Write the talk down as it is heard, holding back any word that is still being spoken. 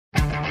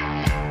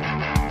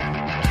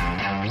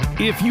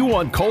If you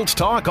want Colts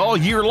talk all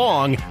year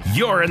long,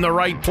 you're in the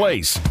right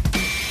place.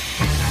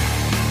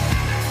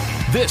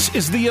 This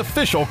is the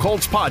official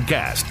Colts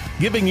podcast,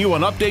 giving you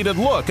an updated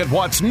look at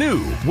what's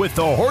new with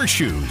the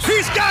Horseshoes.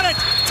 He's got it!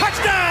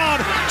 Touchdown!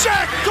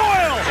 Jack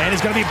Doyle! And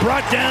he's going to be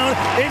brought down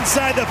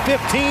inside the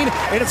 15,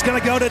 and it's going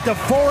to go to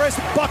DeForest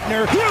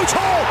Buckner. Huge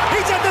hole!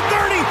 He's at the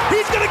 30!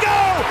 He's going to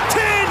go!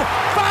 10,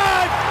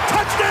 5,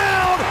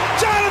 touchdown!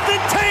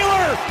 Jonathan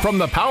Taylor! From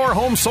the Power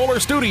Home Solar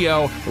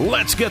Studio,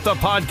 let's get the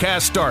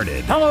podcast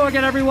started. Hello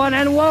again, everyone,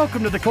 and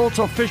welcome to the Colts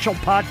official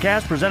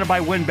podcast presented by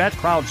WynnBET,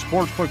 proud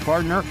sportsbook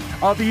partner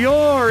of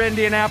your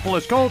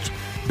Indianapolis Colts.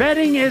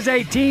 Betting is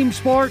a team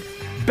sport.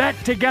 Bet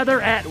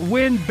together at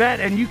WynnBET,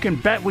 and you can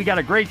bet we got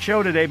a great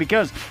show today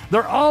because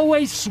they're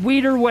always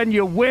sweeter when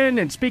you win.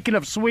 And speaking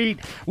of sweet,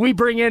 we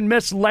bring in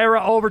Miss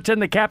Lara Overton,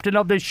 the captain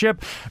of this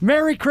ship.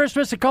 Merry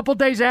Christmas a couple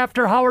days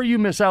after. How are you,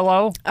 Miss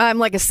L.O.? I'm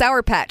like a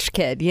Sour Patch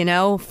Kid, you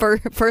know?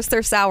 First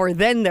they're sour,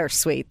 then they're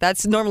sweet.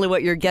 That's normally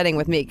what you're getting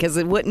with me because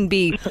it wouldn't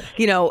be,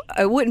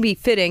 it wouldn't be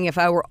fitting if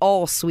I were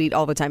all sweet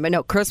all the time. But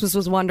no, Christmas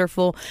was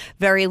wonderful,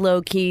 very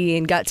low-key,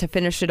 and got to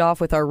finish it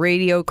off with our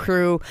radio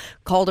crew.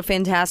 Called a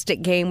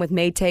fantastic game with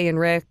Mayte and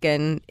Rick,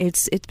 and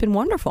it's been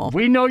wonderful.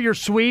 We know you're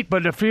sweet,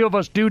 but a few of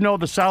us do know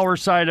the sour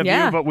side of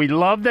you, but we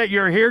love that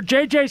you're here.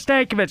 JJ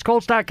Stankovitz,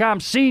 Colts.com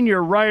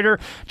senior writer.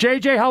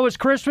 JJ, how was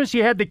Christmas?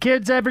 You had the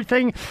kids,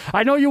 everything.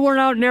 I know you weren't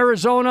out in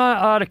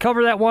Arizona to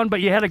cover that one, but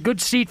you had a good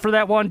seat for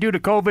that one due to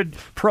COVID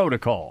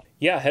protocol.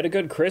 Yeah, had a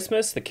good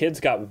Christmas. The kids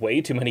got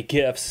way too many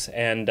gifts,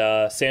 and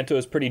Santa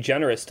was pretty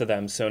generous to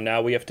them, so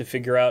now we have to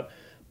figure out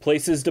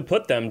places to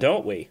put them,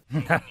 don't we?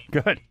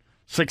 Good.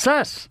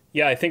 Success.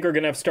 Yeah, I think we're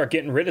going to have to start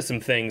getting rid of some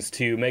things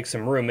to make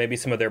some room. Maybe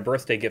some of their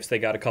birthday gifts they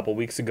got a couple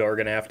weeks ago are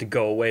going to have to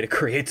go away to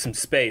create some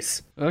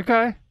space.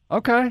 Okay.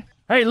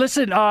 Hey,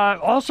 listen,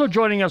 also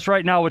joining us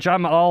right now, which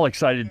I'm all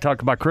excited to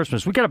talk about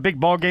Christmas. We got a big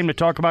ball game to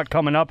talk about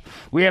coming up.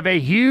 We have a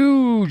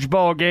huge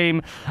ball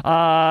game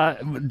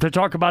to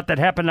talk about that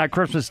happened on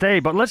Christmas Day,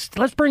 but let's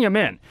bring him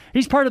in.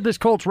 He's part of this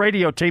Colts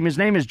radio team. His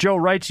name is Joe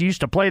Reitz. He used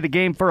to play the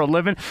game for a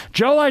living.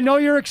 Joe, I know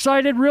you're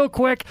excited real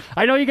quick.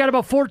 I know you got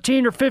about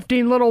 14 or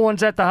 15 little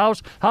ones at the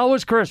house. How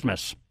was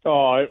Christmas?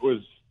 Oh, it was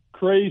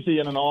crazy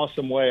in an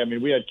awesome way. I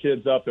mean, we had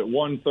kids up at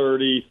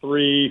 1:30,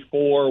 3,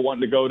 4,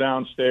 wanting to go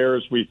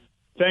downstairs. We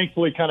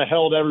thankfully kind of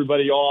held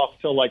everybody off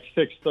till like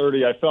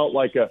 6:30. I felt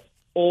like a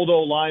old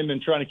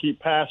lineman trying to keep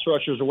pass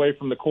rushers away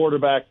from the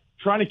quarterback,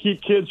 trying to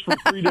keep kids from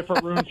 3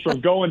 different rooms from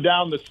going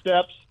down the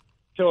steps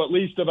till at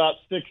least about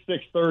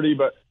 6:30.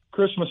 But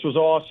Christmas was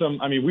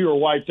awesome. I mean, we were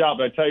wiped out,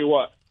 but I tell you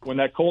what, when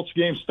that Colts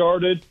game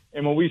started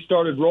and when we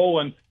started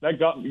rolling, that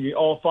got me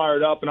all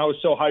fired up, and I was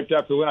so hyped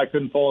after the win I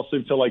couldn't fall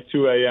asleep till like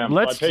 2 a.m.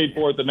 I paid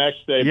for it the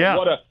next day. Yeah.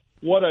 But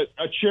what a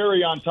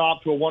cherry on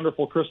top to a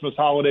wonderful Christmas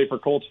holiday for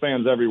Colts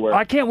fans everywhere.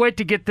 I can't wait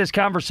to get this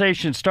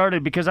conversation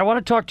started because I want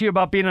to talk to you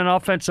about being an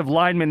offensive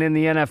lineman in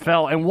the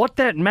NFL and what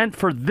that meant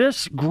for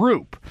this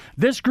group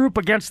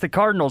against the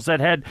Cardinals that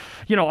had,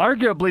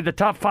 arguably the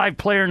top 5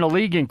 player in the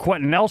league in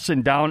Quentin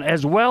Nelson down,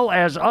 as well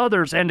as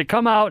others, and to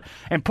come out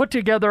and put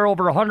together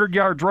over 100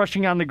 yards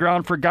rushing on the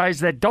ground for guys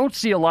that don't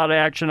see a lot of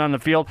action on the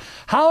field.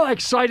 How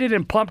excited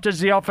and pumped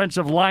is the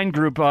offensive line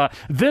group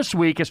this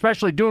week,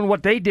 especially doing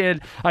what they did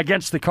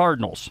against the Cardinals?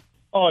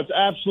 Oh, it's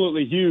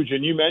absolutely huge.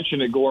 And you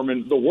mentioned it,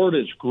 Gorman. The word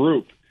is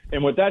group.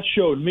 And what that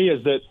showed me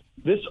is that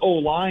this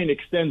O-line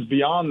extends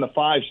beyond the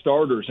 5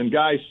 starters. And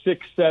guys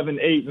 6, 7,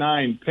 8,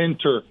 9,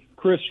 Pinter,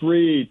 Chris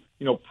Reed,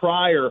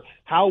 Pryor,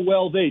 how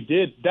well they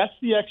did. That's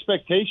the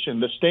expectation.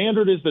 The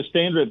standard is the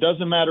standard. It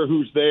doesn't matter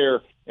who's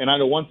there. And I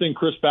know one thing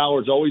Chris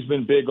Ballard's always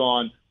been big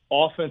on,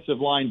 offensive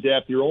line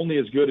depth. You're only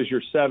as good as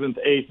your 7th,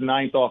 8th,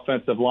 9th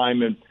offensive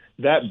lineman.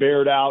 That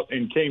bared out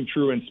and came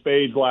true in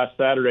spades last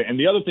Saturday. And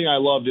the other thing I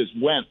loved is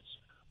Wentz.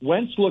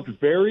 Wentz looked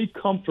very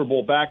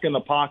comfortable back in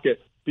the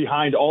pocket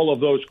behind all of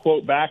those,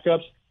 quote,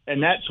 backups.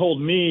 And that told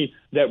me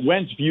that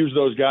Wentz views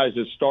those guys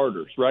as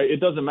starters, right?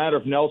 It doesn't matter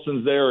if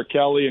Nelson's there or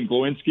Kelly and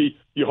Glowinski.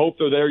 You hope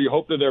they're there. You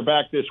hope that they're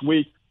back this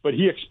week. But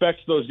he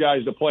expects those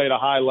guys to play at a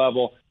high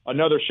level.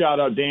 Another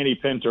shout-out, Danny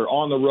Pinter.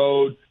 On the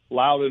road,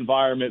 loud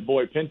environment.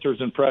 Boy, Pinter's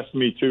impressed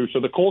me too. So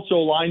the Colts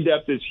O-line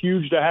depth is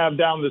huge to have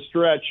down the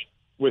stretch.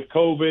 With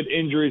COVID,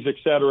 injuries,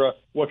 etc.,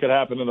 what could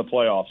happen in the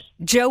playoffs?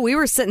 Joe, we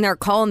were sitting there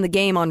calling the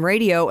game on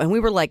radio, and we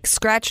were like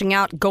scratching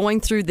out, going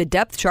through the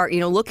depth chart,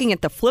 looking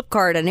at the flip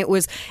card, and it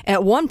was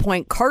at one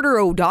point Carter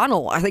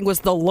O'Donnell, I think,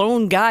 was the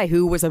lone guy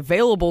who was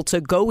available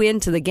to go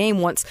into the game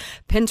once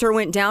Pinter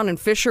went down and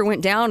Fisher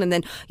went down, and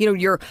then,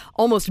 your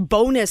almost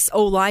bonus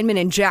O-lineman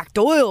and Jack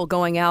Doyle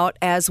going out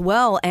as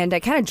well. And I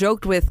kind of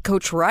joked with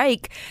Coach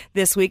Reich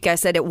this week. I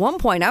said at one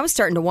point I was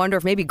starting to wonder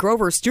if maybe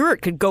Grover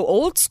Stewart could go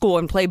old school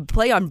and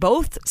play on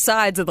both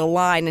sides of the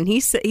line, and he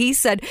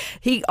said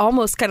he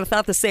almost kind of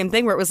thought the same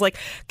thing, where it was like,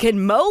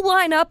 can Mo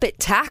line up at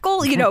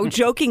tackle,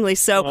 jokingly.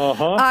 So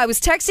I was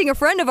texting a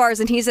friend of ours,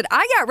 and he said,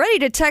 I got ready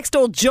to text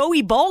old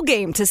Joey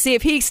Ballgame to see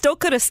if he still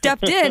could have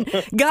stepped in,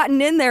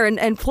 gotten in there,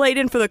 and played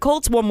in for the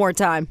Colts one more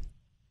time.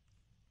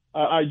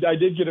 I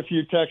did get a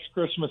few texts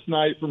Christmas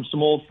night from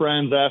some old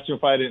friends asking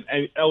if I had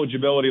any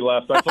eligibility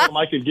left. I told them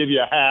I could give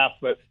you a half,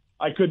 but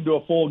I couldn't do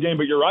a full game.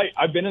 But you're right.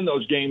 I've been in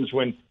those games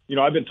when,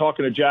 I've been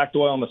talking to Jack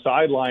Doyle on the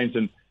sidelines,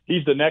 and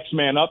he's the next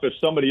man up if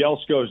somebody else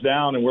goes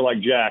down, and we're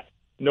like, Jack,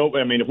 nope.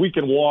 I mean, if we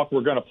can walk,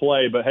 we're going to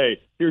play. But,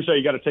 hey, here's how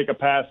you got to take a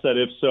pass set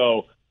if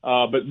so.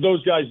 But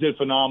those guys did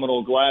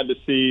phenomenal. Glad to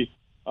see.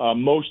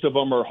 Most of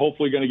them are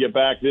hopefully going to get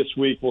back this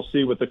week. We'll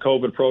see with the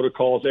COVID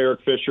protocols. Eric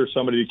Fisher,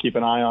 somebody to keep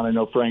an eye on. I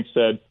know Frank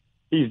said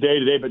he's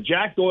day-to-day. But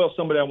Jack Doyle,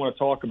 somebody I want to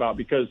talk about,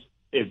 because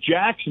if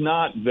Jack's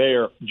not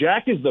there,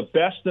 Jack is the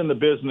best in the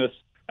business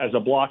as a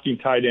blocking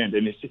tight end.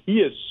 And he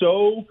is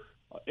so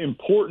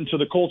important to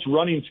the Colts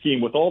running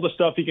scheme with all the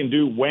stuff he can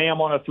do, wham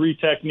on a 3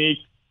 technique,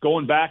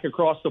 going back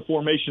across the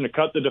formation to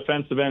cut the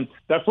defensive end.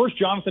 That first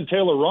Jonathan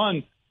Taylor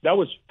run, that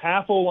was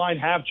half O-line,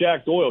 half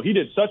Jack Doyle. He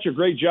did such a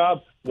great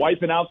job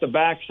wiping out the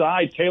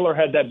backside. Taylor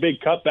had that big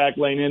cutback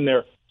lane in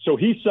there. So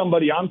he's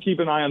somebody I'm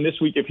keeping an eye on this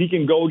week if he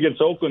can go against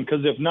Oakland,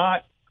 because if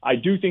not, I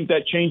do think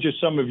that changes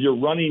some of your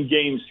running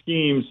game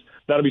schemes.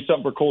 That'll be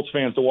something for Colts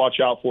fans to watch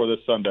out for this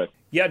Sunday.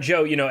 Yeah,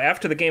 Joe,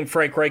 after the game,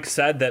 Frank Reich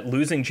said that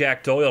losing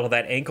Jack Doyle to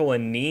that ankle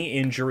and knee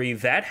injury,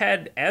 that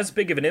had as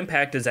big of an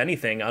impact as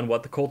anything on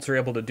what the Colts are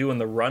able to do in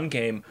the run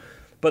game.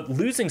 But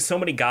losing so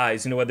many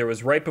guys, whether it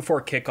was right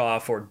before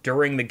kickoff or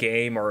during the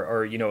game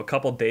or a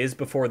couple days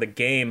before the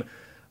game,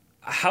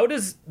 how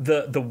does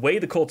the way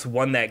the Colts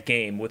won that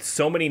game with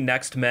so many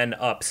next men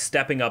up,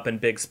 stepping up in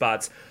big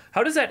spots,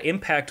 how does that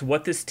impact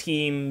what this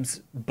team's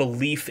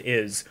belief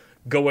is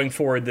going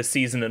forward this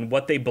season and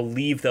what they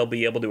believe they'll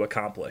be able to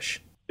accomplish?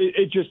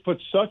 It just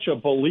puts such a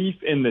belief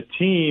in the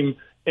team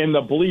and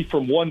the belief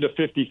from 1 to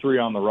 53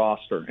 on the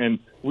roster. And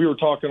we were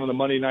talking on the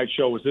Monday night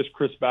show, was this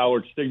Chris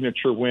Ballard's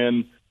signature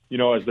win,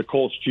 as the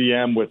Colts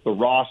GM with the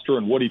roster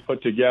and what he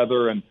put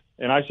together? And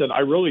I said, I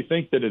really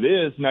think that it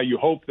is. Now you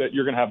hope that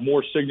you're going to have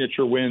more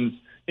signature wins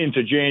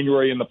into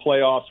January in the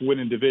playoffs,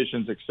 winning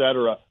divisions, et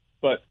cetera.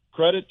 But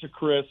credit to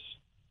Chris,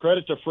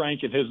 credit to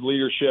Frank and his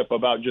leadership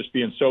about just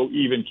being so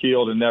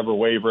even-keeled and never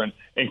wavering,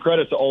 and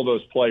credit to all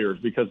those players,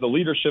 because the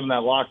leadership in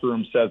that locker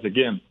room says,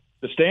 again,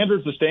 the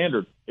standard's the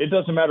standard. It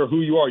doesn't matter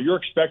who you are. You're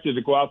expected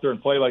to go out there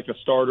and play like a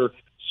starter.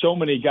 So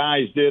many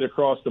guys did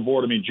across the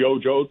board. I mean,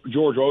 George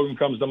Odom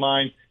comes to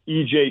mind,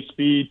 EJ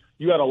Speed.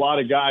 You had a lot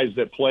of guys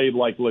that played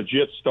like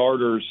legit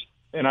starters,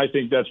 and I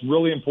think that's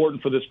really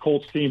important for this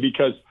Colts team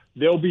because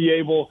they'll be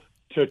able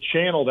to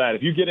channel that.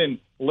 If you get in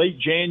late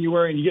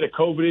January and you get a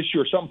COVID issue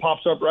or something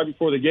pops up right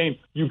before the game,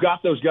 you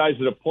got those guys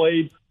that have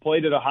played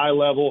at a high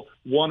level,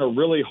 won a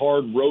really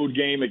hard road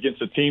game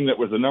against a team that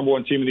was the number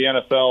 1 team in the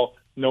NFL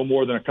no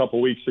more than a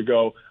couple weeks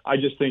ago. I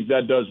just think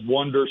that does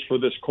wonders for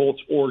this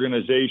Colts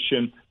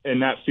organization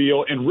and that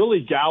feel, and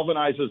really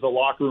galvanizes the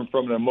locker room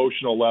from an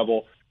emotional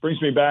level. Brings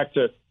me back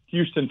to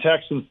Houston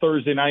Texans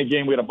Thursday night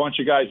game. We had a bunch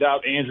of guys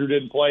out. Andrew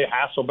didn't play.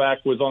 Hasselbeck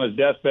was on his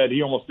deathbed.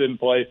 He almost didn't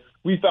play.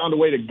 We found a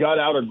way to gut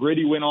out a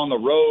gritty win on the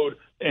road,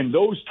 and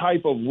those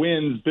type of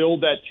wins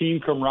build that team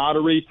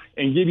camaraderie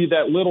and give you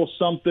that little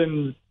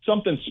something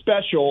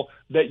special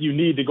that you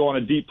need to go on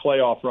a deep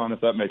playoff run,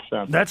 if that makes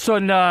sense. That's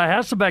when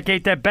Hasselbeck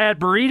ate that bad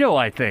burrito,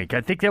 I think. I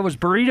think that was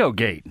Burrito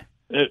Gate.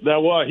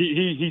 That was.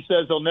 He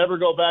says he'll never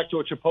go back to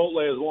a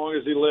Chipotle as long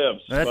as he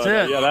lives. That's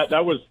it. Yeah,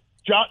 that was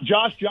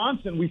Josh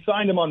Johnson. We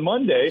signed him on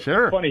Monday.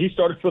 Sure. Funny, he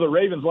started for the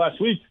Ravens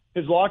last week.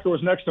 His locker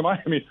was next to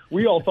mine. I mean,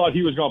 we all thought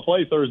he was going to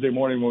play Thursday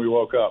morning when we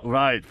woke up.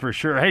 Right, for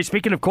sure. Hey,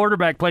 speaking of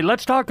quarterback play,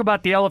 let's talk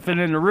about the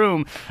elephant in the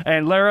room.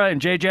 And Lara and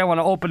JJ, I want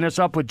to open this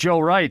up with Joe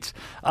Wrights.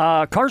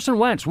 Carson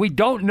Wentz, we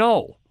don't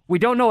know. We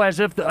don't know as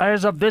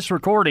of this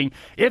recording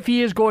if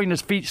he is going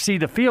to see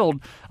the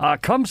field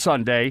come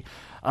Sunday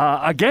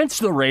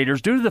against the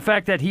Raiders due to the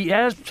fact that he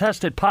has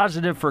tested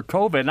positive for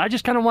COVID. And I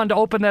just kind of wanted to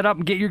open that up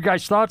and get your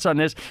guys' thoughts on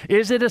this.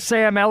 Is it a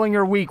Sam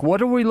Ehlinger week?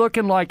 What are we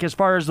looking like as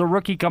far as the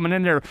rookie coming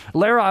in there?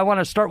 Lara, I want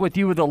to start with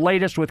you with the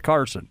latest with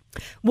Carson.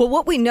 Well,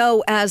 what we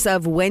know as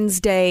of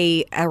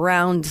Wednesday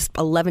around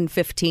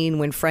 11:15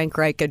 when Frank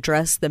Reich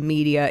addressed the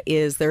media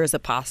is there is a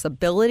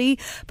possibility,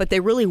 but they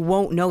really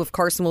won't know if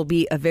Carson will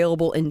be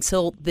available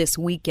until this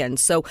weekend.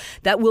 So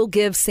that will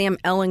give Sam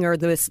Ehlinger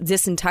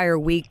this entire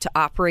week to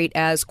operate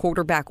as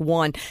quarterback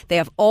one. They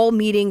have all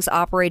meetings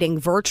operating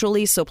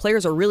virtually, so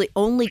players are really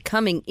only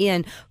coming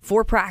in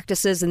for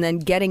practices and then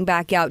getting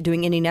back out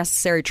doing any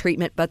necessary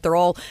treatment, but they're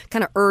all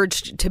kind of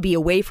urged to be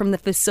away from the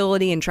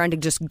facility and trying to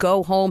just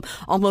go home,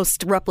 almost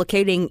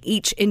replicating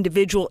each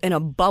individual in a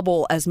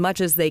bubble as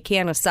much as they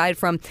can aside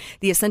from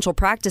the essential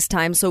practice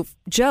time. So,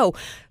 Joe,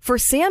 for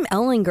Sam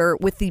Ehlinger,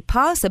 with the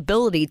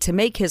possibility to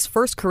make his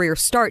first career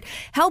start,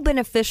 how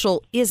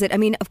beneficial is it? I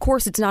mean, of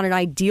course, it's not an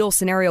ideal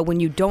scenario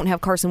when you don't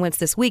have Carson Wentz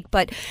this week,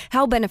 but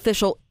how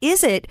beneficial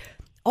is it,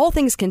 all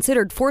things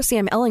considered, for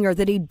Sam Ehlinger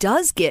that he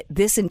does get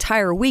this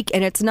entire week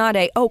and it's not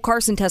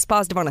Carson tests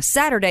positive on a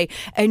Saturday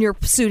and you're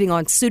suiting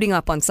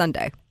up on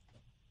Sunday?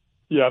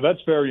 Yeah,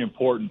 that's very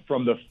important.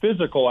 From the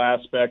physical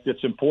aspect,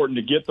 it's important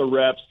to get the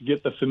reps,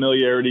 get the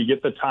familiarity,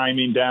 get the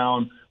timing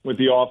down with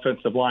the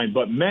offensive line.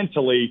 But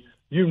mentally,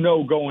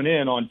 going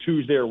in on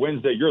Tuesday or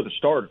Wednesday, you're the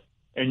starter.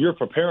 and you're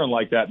preparing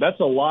like that, that's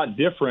a lot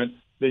different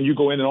than you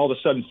go in and all of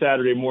a sudden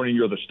Saturday morning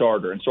you're the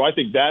starter. And so I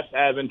think that's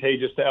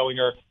advantageous to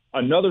Ehlinger.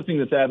 Another thing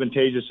that's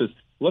advantageous is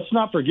let's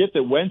not forget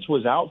that Wentz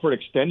was out for an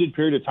extended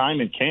period of time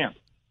in camp.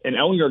 And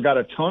Ehlinger got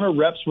a ton of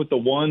reps with the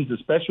ones,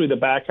 especially the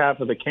back half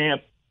of the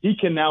camp. He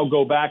can now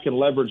go back and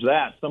leverage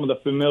that, some of the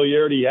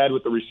familiarity he had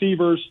with the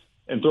receivers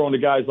and throwing to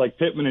guys like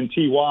Pittman and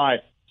T.Y.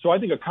 So I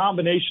think a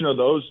combination of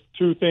those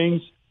two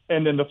things.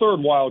 And then the third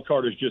wild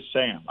card is just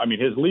Sam. I mean,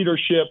 his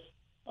leadership,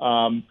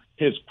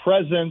 his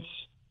presence,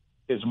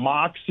 his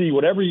moxie,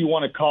 whatever you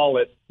want to call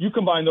it, you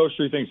combine those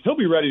three things, he'll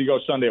be ready to go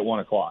Sunday at 1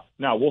 o'clock.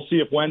 Now, we'll see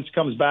if Wentz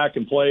comes back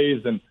and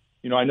plays. And,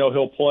 I know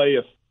he'll play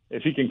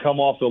if he can come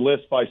off the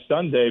list by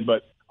Sunday.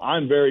 But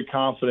I'm very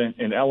confident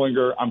in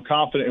Ehlinger. I'm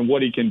confident in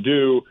what he can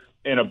do.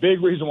 And a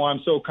big reason why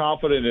I'm so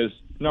confident is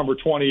number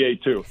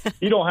 28, too.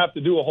 He don't have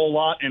to do a whole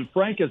lot, and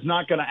Frank is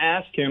not going to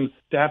ask him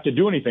to have to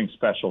do anything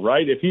special,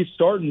 right? If he's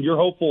starting, you're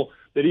hopeful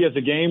that he has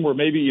a game where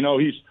maybe,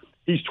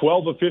 he's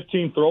 12 of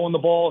 15 throwing the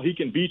ball. He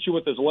can beat you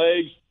with his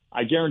legs.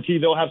 I guarantee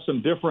they'll have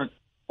some different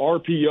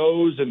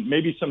RPOs and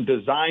maybe some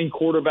design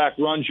quarterback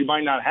runs you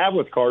might not have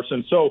with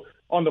Carson. So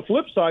on the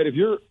flip side, if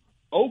you're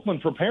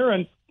Oakland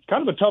preparing,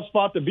 kind of a tough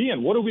spot to be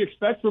in. What do we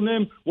expect from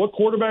them? What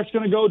quarterback's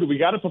going to go? Do we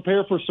got to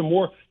prepare for some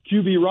more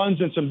QB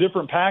runs and some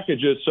different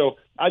packages? So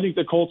I think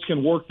the Colts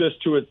can work this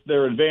to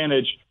their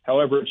advantage,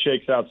 however it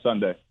shakes out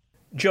Sunday.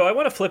 Joe, I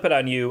want to flip it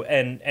on you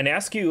and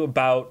ask you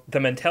about the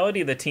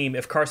mentality of the team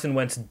if Carson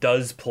Wentz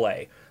does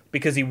play,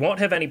 because he won't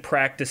have any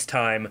practice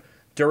time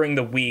during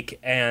the week.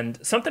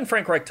 And something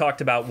Frank Reich talked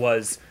about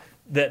was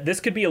that this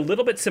could be a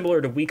little bit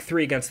similar to Week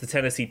 3 against the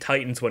Tennessee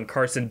Titans when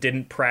Carson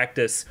didn't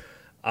practice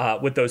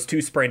with those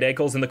 2 sprained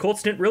ankles, and the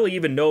Colts didn't really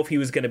even know if he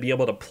was going to be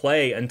able to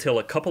play until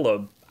a couple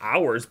of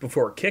hours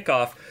before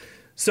kickoff.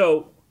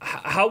 So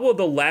how will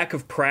the lack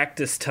of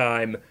practice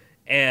time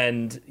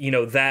and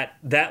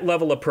that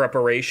level of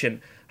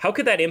preparation, how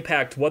could that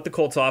impact what the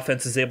Colts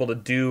offense is able to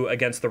do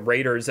against the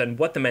Raiders, and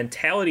what the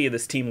mentality of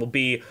this team will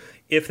be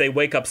if they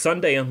wake up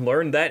Sunday and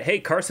learn that, hey,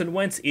 Carson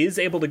Wentz is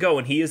able to go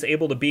and he is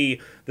able to be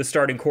the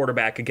starting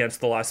quarterback against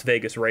the Las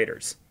Vegas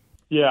Raiders?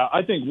 Yeah,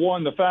 I think,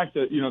 one, the fact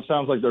that, it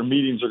sounds like their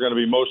meetings are going to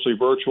be mostly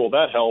virtual,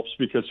 that helps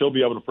because he'll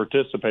be able to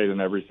participate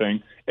in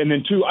everything. And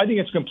then, 2, I think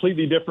it's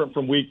completely different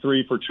from Week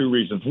 3 for 2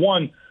 reasons.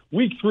 One,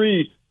 Week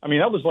 3,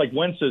 that was like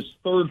Wentz's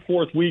 3rd,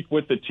 4th week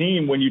with the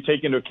team when you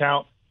take into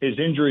account his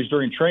injuries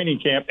during training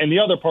camp. And the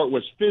other part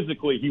was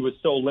physically he was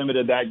so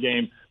limited that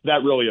game,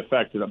 that really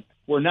affected him.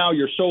 Where now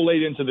you're so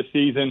late into the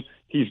season,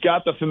 he's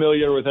got the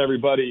familiarity with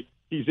everybody,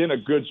 he's in a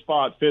good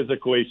spot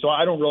physically. So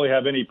I don't really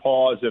have any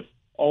pause if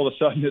all of a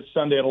sudden it's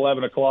Sunday at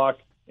 11 o'clock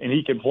and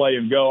he can play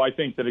and go. I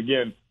think that,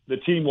 again, the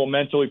team will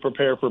mentally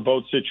prepare for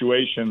both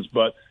situations.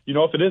 But,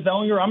 if it is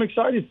Ehlinger, I'm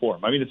excited for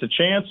him. It's a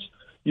chance,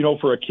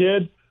 for a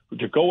kid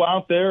to go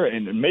out there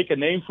and make a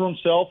name for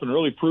himself and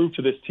really prove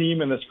to this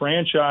team and this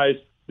franchise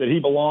that he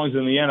belongs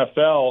in the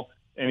NFL.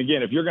 And,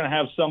 again, if you're going to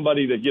have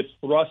somebody that gets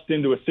thrust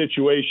into a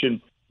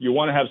situation, you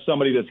want to have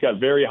somebody that's got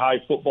very high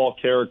football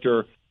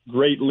character,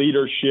 great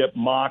leadership,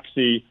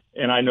 moxie,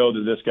 and I know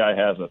that this guy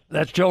has it.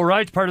 That's Joe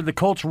Wright, part of the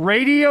Colts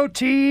radio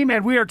team,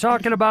 and we are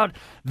talking about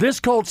this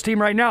Colts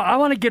team right now. I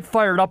want to get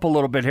fired up a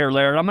little bit here,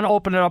 Laird. I'm going to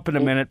open it up in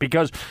a minute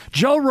because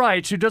Joe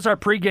Wright, who does our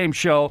pregame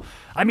show,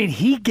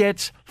 he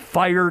gets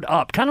fired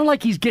up, kind of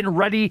like he's getting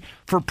ready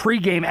for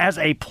pregame as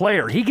a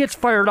player. He gets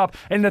fired up,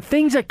 and the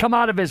things that come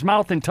out of his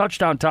mouth in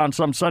Touchdown Town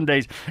some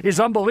Sundays is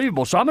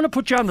unbelievable. So I'm going to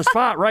put you on the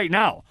spot right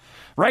now.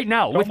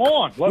 Come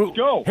on, let's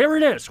go. Here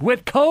it is.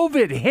 With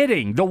COVID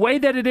hitting the way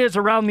that it is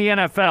around the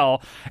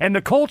NFL and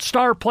the Colts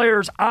star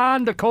players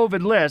on the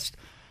COVID list,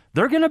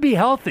 they're going to be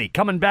healthy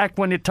coming back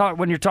when you're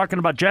talking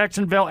about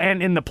Jacksonville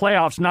and in the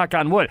playoffs, knock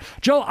on wood.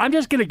 Joe, I'm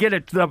just going to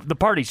get the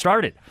party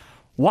started.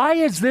 Why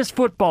is this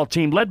football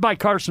team, led by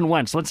Carson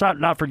Wentz, let's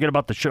not forget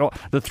about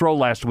the throw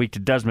last week to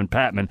Desmond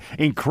Patman,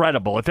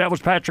 incredible. If that was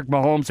Patrick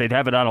Mahomes, they'd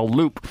have it on a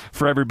loop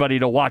for everybody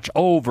to watch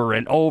over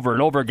and over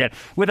and over again.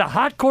 With a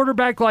hot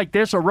quarterback like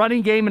this, a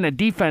running game and a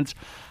defense,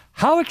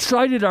 how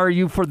excited are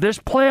you for this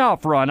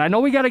playoff run? I know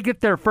we got to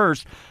get there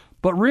first,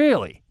 but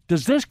really,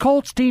 does this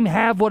Colts team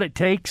have what it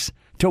takes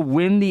to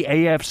win the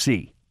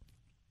AFC?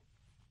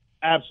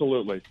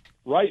 Absolutely.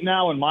 Right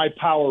now in my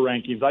power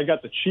rankings, I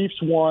got the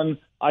Chiefs 1,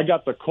 I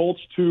got the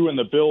Colts 2, and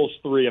the Bills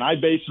 3, and I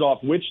base it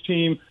off which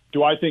team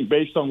do I think,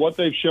 based on what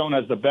they've shown,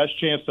 has the best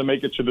chance to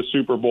make it to the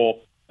Super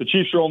Bowl. The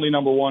Chiefs are only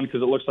number 1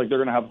 because it looks like they're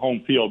going to have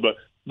home field. But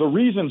the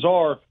reasons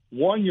are,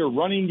 1, your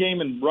running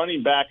game and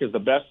running back is the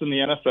best in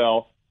the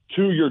NFL.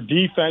 2, your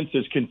defense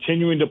is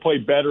continuing to play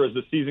better as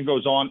the season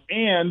goes on,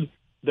 and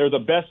they're the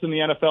best in the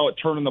NFL at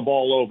turning the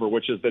ball over,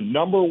 which is the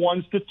number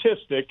 1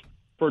 statistic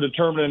for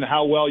determining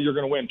how well you're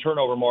going to win,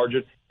 turnover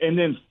margin. And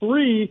then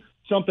 3,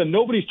 something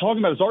nobody's talking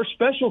about is our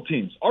special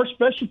teams. Our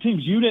special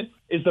teams unit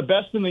is the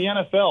best in the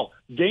NFL.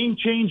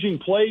 Game-changing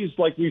plays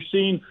like we've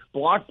seen,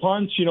 block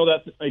punts,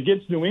 that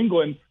against New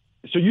England.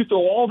 So you throw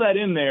all that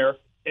in there,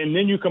 and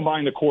then you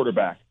combine the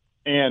quarterback.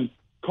 And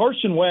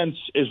Carson Wentz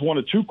is one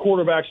of 2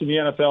 quarterbacks in the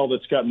NFL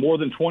that's got more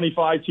than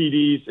 25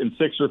 TDs and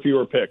 6 or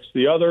fewer picks.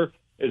 The other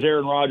as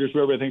Aaron Rodgers, who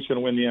everybody thinks is going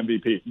to win the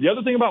MVP. The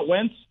other thing about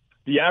Wentz,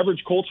 the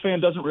average Colts fan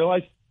doesn't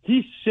realize,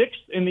 he's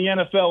 6th in the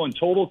NFL in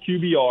total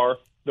QBR,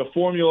 the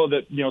formula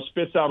that,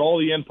 spits out all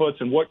the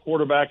inputs and what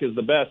quarterback is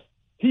the best.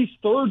 He's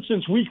 3rd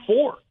since week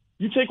 4.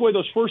 You take away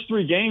those first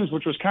 3 games,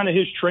 which was kind of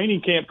his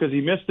training camp because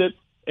he missed it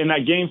in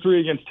that game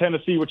 3 against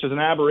Tennessee, which is an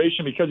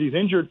aberration because he's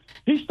injured.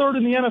 He's 3rd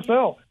in the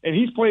NFL, and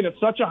he's playing at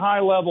such a high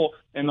level.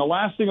 And the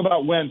last thing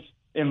about Wentz,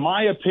 in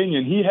my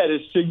opinion, he had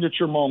his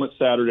signature moment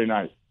Saturday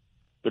night.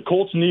 The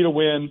Colts need a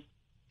win.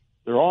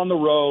 They're on the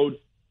road.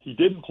 He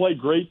didn't play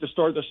great to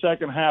start the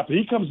second half.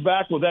 He comes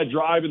back with that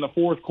drive in the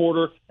fourth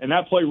quarter and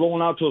that play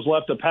rolling out to his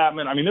left to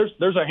Patman. I mean,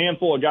 there's a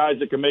handful of guys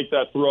that can make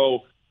that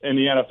throw in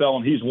the NFL,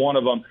 and he's one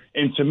of them.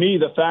 And to me,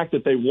 the fact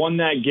that they won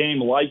that game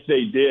like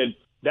they did,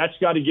 that's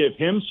got to give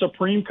him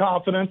supreme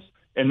confidence,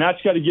 and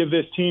that's got to give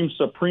this team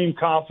supreme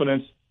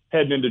confidence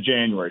heading into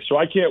January. So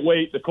I can't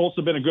wait. The Colts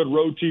have been a good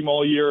road team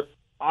all year.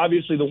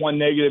 Obviously, the one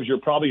negative is you're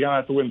probably going to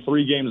have to win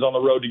 3 games on the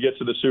road to get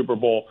to the Super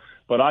Bowl.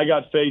 But I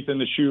got faith in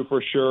the shoe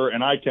for sure,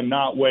 and I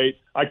cannot wait.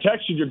 I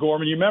texted you,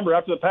 Gorman. You remember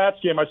after the Pats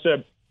game, I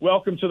said,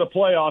 welcome to the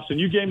playoffs, and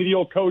you gave me the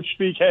old coach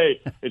speak,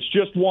 hey, it's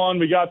just 1,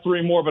 we got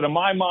 3 more. But in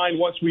my mind,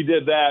 once we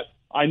did that,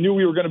 I knew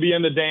we were going to be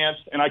in the dance,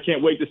 and I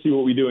can't wait to see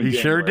what we do in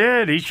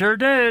January. He sure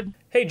did.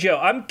 Hey, Joe,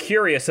 I'm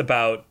curious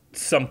about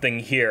something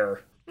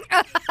here.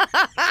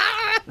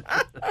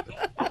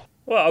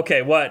 Well,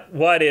 okay,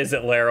 what is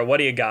it, Lara? What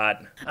do you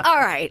got? All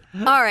right.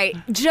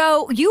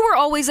 Joe, you were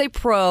always a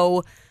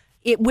pro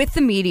with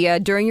the media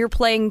during your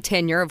playing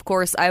tenure. Of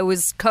course, I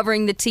was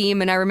covering the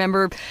team, and I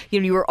remember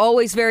you were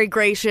always very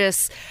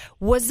gracious.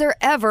 Was there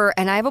ever,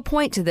 and I have a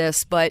point to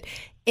this, but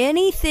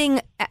anything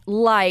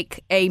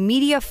like a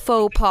media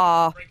faux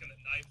pas?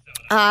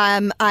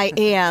 I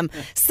am.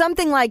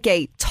 Something like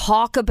a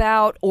talk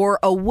about or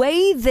a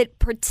way that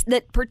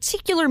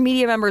particular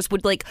media members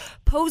would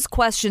pose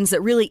questions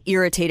that really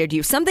irritated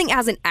you. Something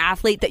as an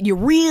athlete that you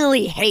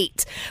really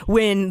hate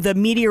when the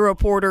media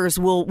reporters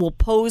will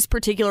pose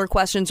particular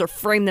questions or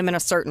frame them in a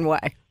certain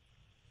way.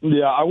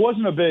 Yeah, I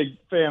wasn't a big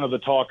fan of the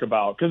talk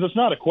about because it's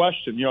not a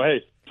question.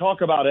 Hey,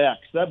 talk about X.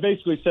 That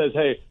basically says,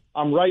 hey,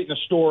 I'm writing a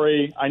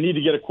story. I need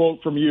to get a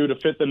quote from you to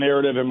fit the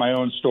narrative in my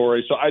own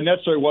story. So I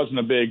necessarily wasn't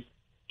a big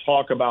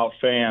talk about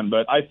fan,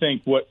 but I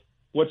think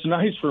what's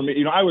nice for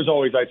me, I was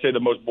always, I'd say, the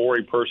most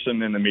boring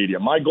person in the media.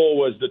 My goal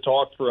was to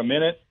talk for a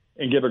minute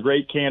and give a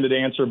great candid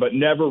answer, but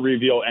never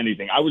reveal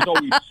anything. I was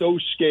always so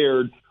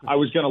scared I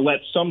was going to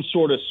let some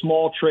sort of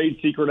small trade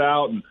secret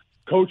out, and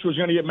coach was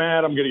going to get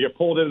mad. I'm going to get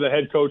pulled into the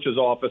head coach's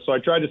office. So I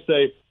tried to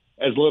say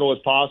as little as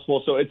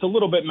possible. So it's a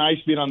little bit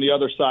nice being on the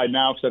other side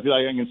now because I feel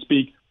like I can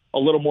speak a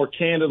little more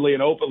candidly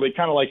and openly,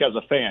 kind of like as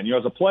a fan.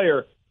 As a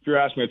player, if you're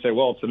asking me, I'd say,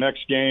 well, it's the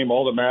next game.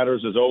 All that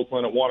matters is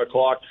Oakland at 1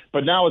 o'clock.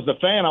 But now as the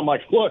fan, I'm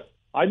like, look,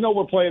 I know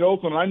we're playing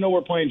Oakland. I know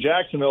we're playing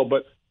Jacksonville,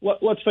 but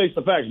let's face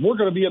the facts. We're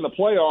going to be in the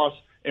playoffs,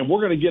 and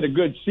we're going to get a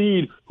good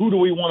seed. Who do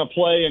we want to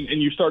play?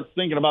 And you start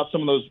thinking about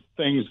some of those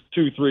things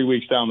 2-3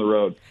 weeks down the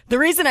road. The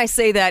reason I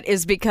say that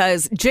is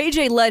because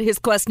JJ led his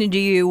question to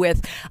you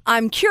with,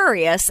 I'm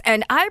curious,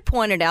 and I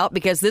pointed out,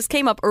 because this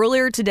came up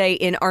earlier today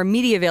in our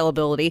media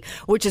availability,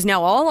 which is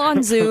now all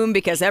on Zoom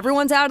because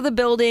everyone's out of the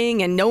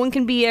building and no one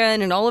can be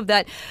in and all of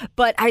that.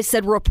 But I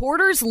said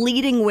reporters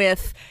leading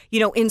with,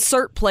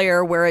 insert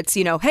player where it's,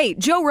 hey,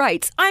 Joe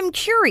writes, I'm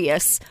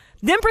curious,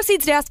 then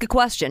proceeds to ask a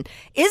question.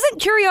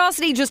 Isn't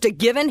curiosity just a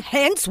given,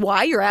 hence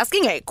why you're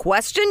asking a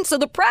question? So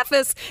the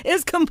preface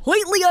is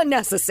completely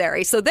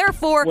unnecessary. So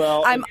therefore,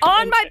 I'm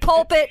on my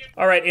pulpit.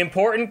 All right,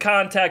 important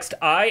context.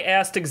 I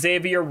asked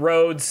Xavier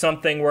Rhodes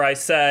something where I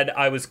said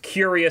I was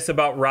curious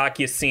about Rock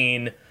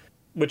Ya-Sin,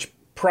 which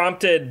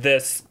prompted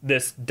this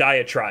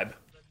diatribe.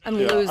 I'm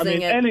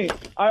losing it.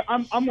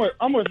 I'm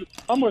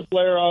with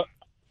Lara.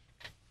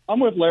 I'm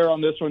with Lara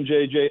on this one,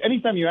 JJ.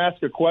 Anytime you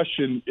ask a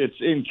question, it's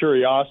in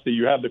curiosity.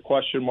 You have the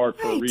question mark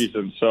for a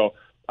reason. So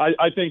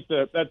I think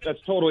that's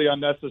totally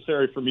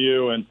unnecessary from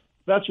you, and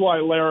that's why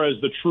Lara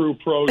is the true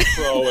pro's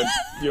pro, and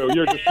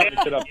you're just trying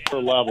to get up to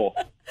her level.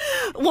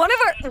 One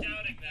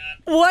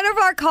of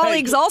our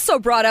colleagues also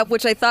brought up,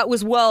 which I thought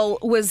was well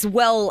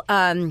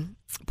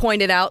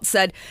pointed out,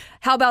 said,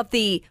 how about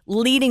the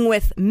leading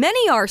with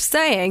many are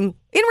saying?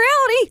 In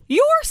reality,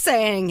 you're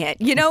saying it.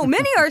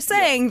 Many are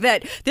saying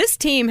that this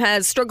team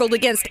has struggled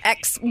against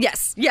X.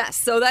 Yes.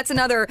 So that's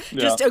another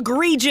just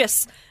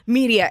egregious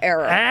media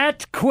error.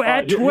 At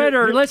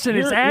Twitter. Listen,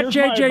 it's at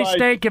JJ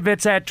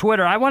Stankovitz at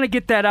Twitter. I want to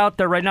get that out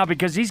there right now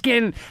because he's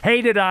getting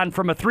hated on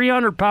from a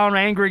 300-pound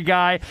angry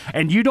guy,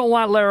 and you don't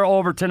want Lara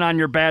Overton on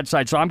your bad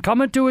side. So I'm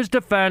coming to his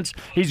defense.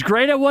 He's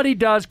great at what he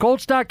does.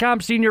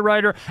 Colts.com senior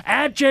writer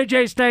at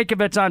JJ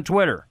Stankovitz on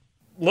Twitter.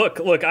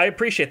 Look, I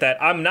appreciate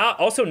that. I'm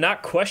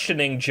not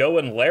questioning Joe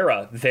and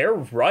Lara. They're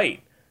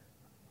right.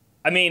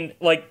 I mean,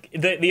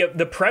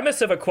 the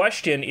premise of a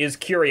question is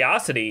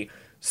curiosity.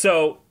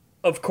 So,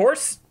 of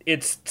course,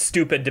 it's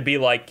stupid to be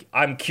like,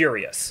 I'm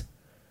curious.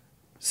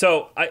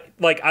 So, I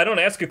don't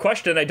ask a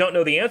question I don't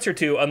know the answer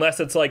to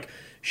unless it's like,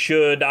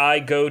 should I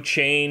go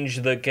change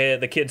the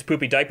kid's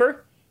poopy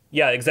diaper?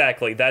 Yeah,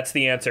 exactly. That's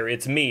the answer.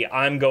 It's me.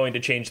 I'm going to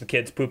change the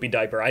kid's poopy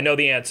diaper. I know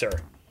the answer.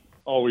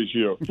 Always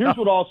you. Here's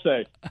what I'll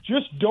say.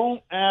 Just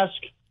don't ask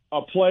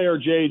a player,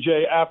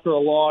 JJ, after a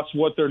loss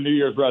what their New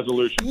Year's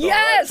resolutions are.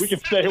 Yes! Right? We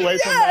can stay away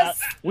from that.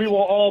 We will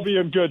all be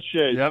in good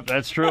shape. Yep,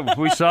 that's true.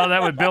 We saw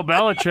that with Bill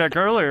Belichick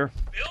earlier.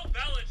 Bill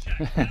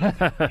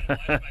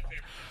Belichick.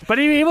 But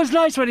he was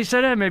nice when he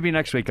said, maybe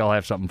next week I'll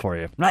have something for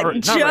you. Not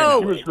right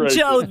now.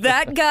 Joe,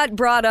 that got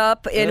brought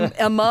up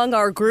among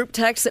our group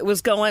text that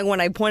was going when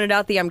I pointed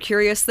out the I'm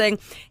curious thing.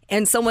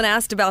 And someone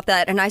asked about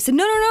that, and I said,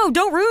 no,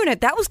 don't ruin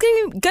it. That was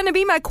going to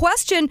be my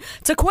question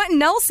to Quentin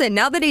Nelson.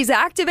 Now that he's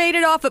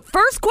activated off it,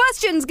 first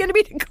question's going to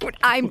be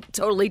I'm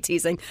totally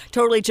teasing,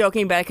 totally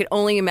joking, but I could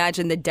only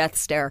imagine the death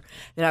stare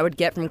that I would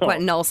get from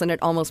Quentin Nelson.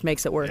 It almost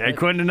makes it worth it.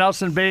 Quentin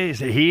Nelson,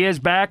 he is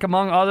back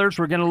among others.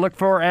 We're going to look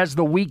for, as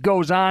the week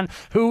goes on,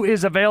 who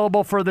is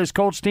available for this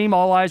Colts team.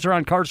 All eyes are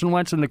on Carson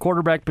Wentz in the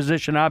quarterback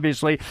position,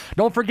 obviously.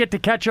 Don't forget to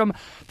catch them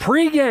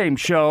pregame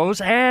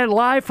shows and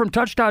live from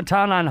Touchdown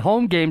Town on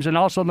home games and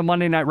also the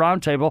Monday Night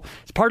Roundtable.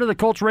 It's part of the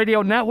Colts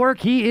Radio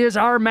Network. He is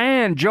our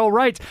man, Joe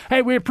Wrights.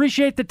 Hey, we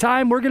appreciate the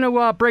time. We're going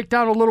to break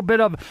down a little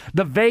bit of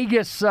the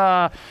Vegas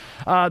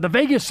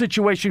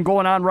situation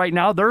going on right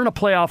now. They're in a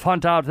playoff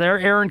hunt out there.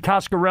 Aaron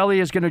Coscarelli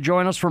is going to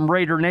join us from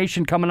Raider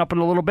Nation coming up in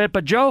a little bit.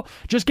 But, Joe,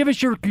 just give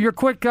us your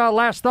quick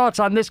last thoughts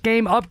on this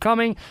game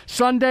upcoming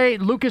Sunday,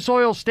 Lucas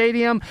Oil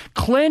Stadium.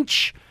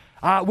 Clinch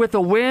with a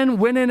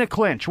win in a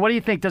clinch. What do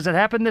you think? Does it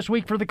happen this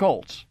week for the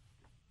Colts?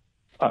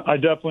 I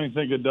definitely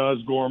think it does,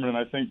 Gorman, and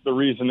I think the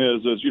reason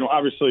is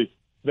obviously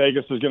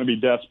Vegas is going to be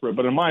desperate,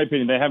 but in my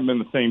opinion, they haven't been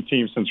the same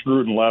team since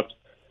Gruden left.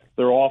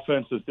 Their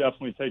offense has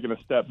definitely taken a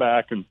step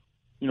back, and,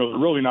 they're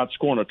really not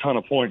scoring a ton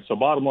of points. So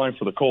bottom line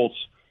for the Colts,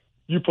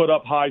 you put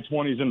up high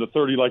 20s into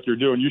 30 like you're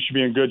doing, you should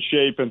be in good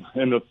shape.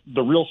 And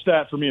the real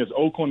stat for me is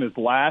Oakland is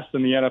last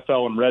in the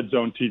NFL in red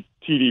zone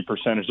TD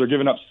percentage. They're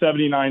giving up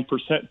 79%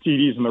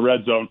 TDs in the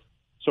red zone.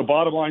 So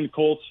bottom line,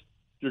 Colts,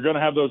 you're going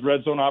to have those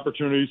red zone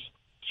opportunities.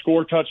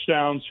 Score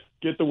touchdowns,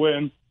 get the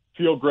win,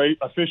 feel great,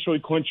 officially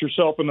clinch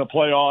yourself in the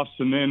playoffs,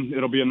 and then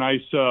it'll be a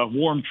nice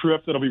warm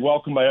trip that'll be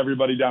welcomed by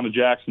everybody down to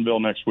Jacksonville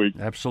next week.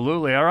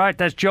 Absolutely. All right,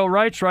 that's Joe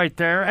Wrights right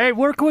there. Hey,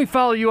 where can we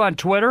follow you on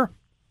Twitter?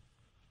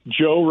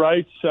 Joe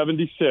Wright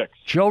 76.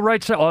 Joe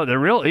Wright, they're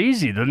real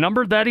easy. The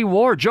number that he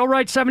wore. Joe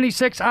Wright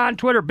 76 on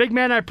Twitter. Big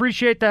man, I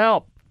appreciate the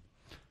help.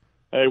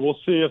 Hey, we'll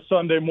see you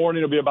Sunday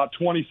morning. It'll be about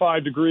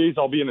 25 degrees.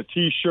 I'll be in a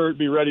T-shirt,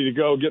 be ready to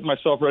go, getting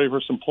myself ready for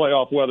some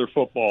playoff weather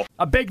football.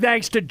 A big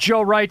thanks to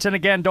Joe Wrights. And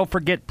again, don't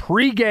forget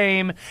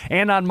pregame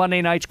and on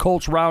Monday night's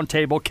Colts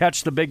Roundtable.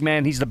 Catch the big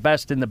man. He's the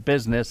best in the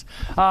business.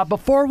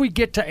 Before we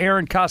get to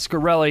Aaron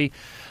Coscarelli,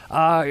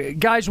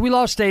 guys, we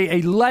lost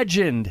a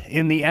legend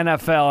in the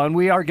NFL, and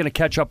we are going to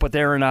catch up with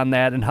Aaron on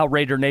that and how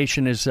Raider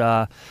Nation is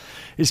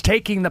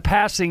taking the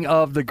passing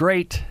of the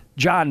great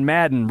John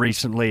Madden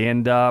recently,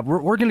 and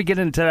we're going to get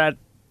into that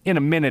in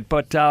a minute.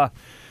 But,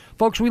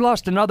 folks, we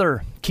lost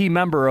another key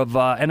member of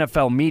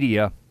NFL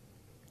media.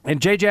 And,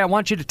 JJ, I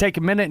want you to take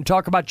a minute and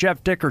talk about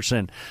Jeff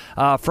Dickerson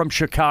from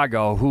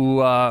Chicago,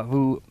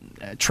 who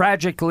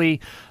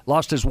tragically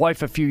lost his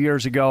wife a few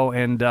years ago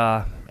and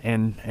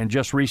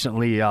just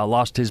recently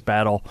lost his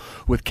battle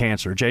with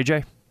cancer.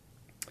 JJ?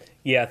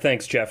 Yeah,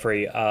 thanks,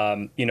 Jeffrey.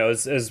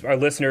 As our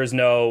listeners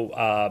know,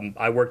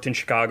 I worked in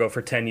Chicago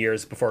for 10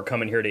 years before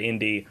coming here to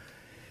Indy.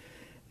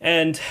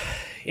 And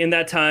in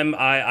that time,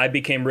 I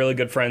became really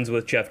good friends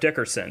with Jeff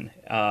Dickerson.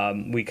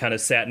 We kind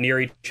of sat near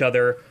each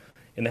other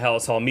in the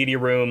Hallis Hall media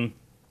room.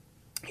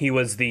 He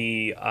was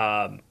the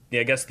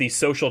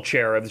social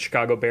chair of the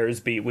Chicago Bears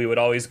beat. We would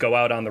always go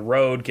out on the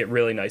road, get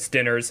really nice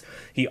dinners.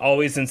 He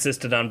always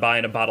insisted on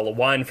buying a bottle of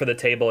wine for the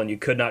table, and you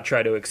could not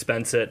try to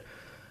expense it.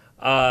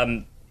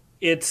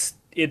 It's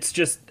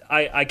just,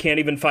 I can't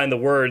even find the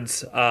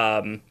words,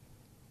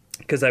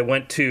 because I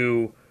went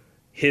to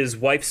his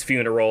wife's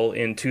funeral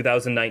in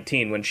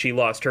 2019 when she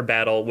lost her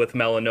battle with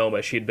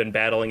melanoma. She'd been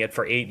battling it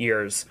for 8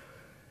 years.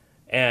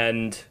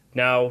 And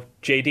now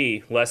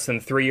JD, less than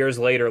 3 years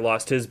later,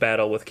 lost his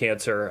battle with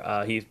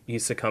cancer. He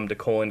succumbed to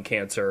colon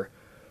cancer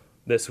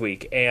this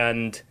week.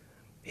 And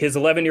his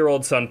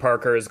 11-year-old son,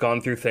 Parker, has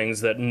gone through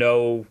things that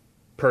no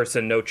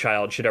person, no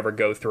child should ever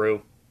go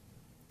through.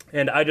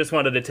 And I just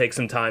wanted to take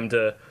some time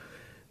to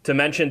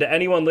mention to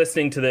anyone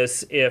listening to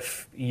this,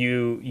 if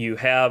you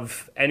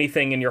have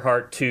anything in your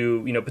heart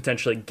to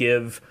potentially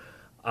give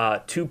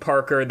to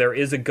Parker, there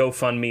is a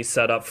GoFundMe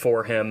set up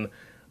for him.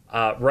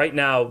 Right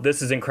now,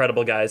 this is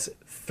incredible, guys.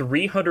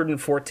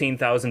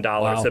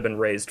 $314,000 have been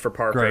raised for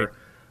Parker.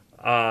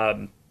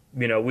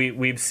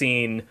 We've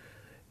seen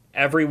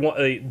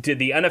everyone, did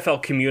the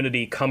NFL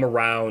community come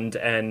around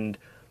and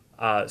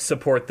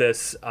support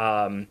this?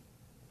 No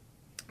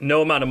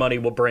amount of money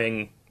will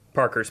bring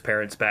Parker's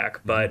parents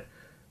back, but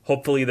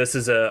hopefully this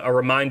is a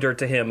reminder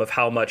to him of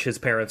how much his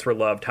parents were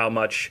loved, how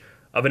much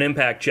of an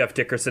impact Jeff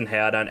Dickerson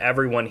had on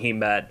everyone he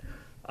met.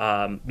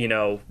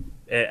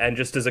 And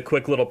just as a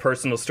quick little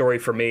personal story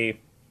for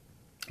me,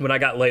 when I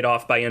got laid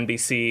off by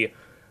NBC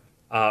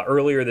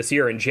earlier this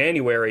year in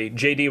January,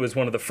 JD was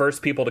one of the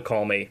first people to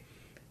call me.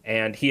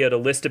 And he had a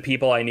list of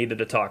people I needed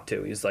to talk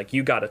to. He's like,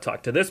 you got to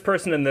talk to this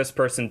person and this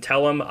person.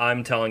 Tell them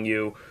I'm telling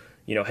you,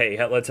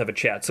 hey, let's have a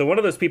chat. So one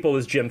of those people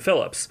was Jim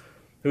Phillips,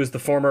 who is the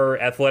former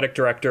athletic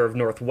director of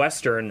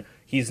Northwestern.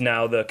 He's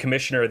now the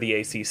commissioner of the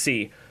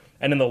ACC.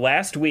 And in the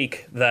last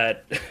week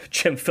that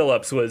Jim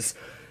Phillips was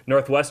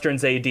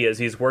Northwestern's AD as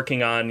he's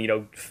working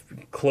on,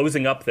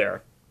 closing up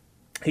there,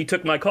 he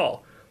took my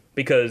call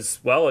because,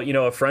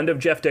 a friend of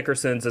Jeff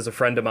Dickerson's is a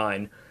friend of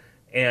mine.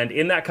 And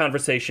in that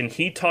conversation,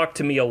 he talked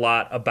to me a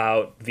lot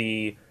about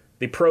the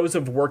pros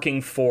of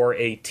working for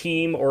a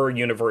team or a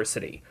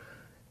university.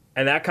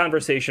 And that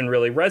conversation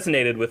really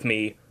resonated with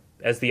me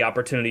as the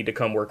opportunity to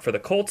come work for the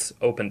Colts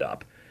opened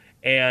up.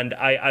 And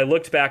I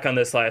looked back on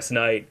this last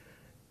night.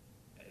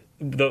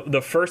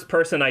 The first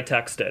person I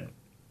texted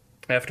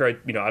after I,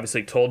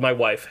 obviously told my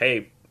wife,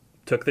 hey,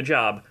 took the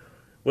job,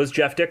 was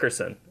Jeff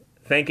Dickerson,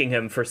 thanking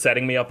him for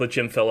setting me up with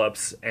Jim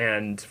Phillips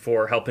and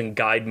for helping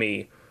guide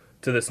me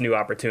to this new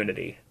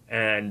opportunity.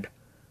 And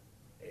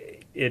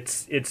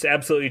it's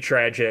absolutely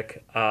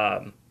tragic.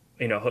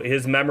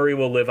 His memory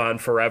will live on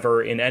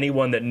forever in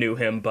anyone that knew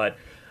him, but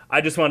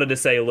I just wanted to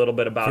say a little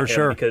bit about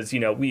him because,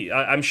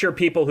 I'm sure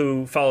people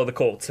who follow the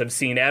Colts have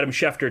seen Adam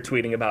Schefter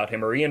tweeting about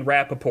him or Ian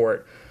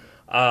Rappaport.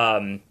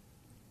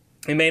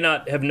 He may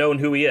not have known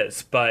who he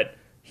is, but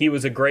he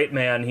was a great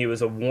man. He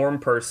was a warm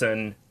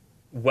person,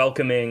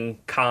 welcoming,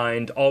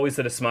 kind, always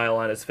had a smile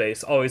on his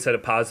face, always had a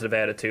positive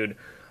attitude,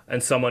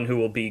 and someone who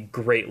will be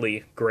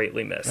greatly,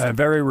 greatly missed. A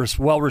very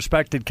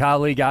well-respected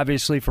colleague,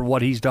 obviously, for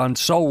what he's done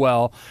so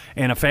well,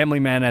 and a family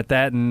man at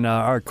that. And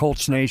our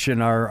Colts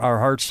Nation, our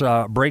hearts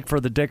break for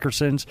the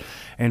Dickersons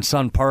and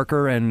son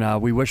Parker,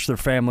 and we wish their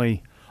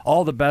family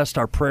all the best.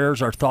 Our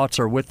prayers, our thoughts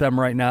are with them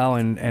right now,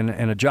 and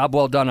a job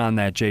well done on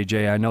that,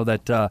 JJ. I know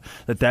that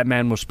that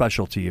man was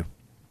special to you.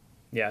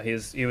 Yeah,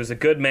 he was a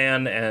good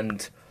man,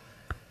 and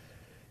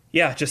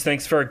yeah, just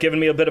thanks for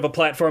giving me a bit of a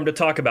platform to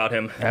talk about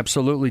him.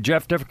 Absolutely.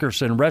 Jeff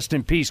Dickerson, rest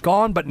in peace.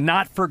 Gone but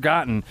not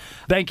forgotten.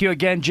 Thank you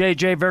again,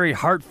 JJ. Very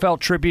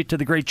heartfelt tribute to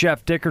the great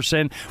Jeff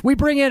Dickerson. We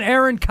bring in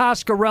Erin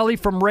Coscarelli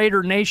from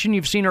Raider Nation.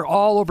 You've seen her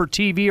all over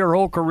TV her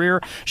whole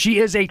career. She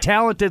is a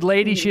talented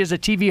lady. She is a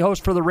TV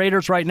host for the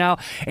Raiders right now.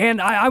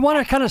 And I want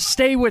to kind of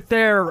stay with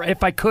there,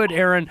 if I could,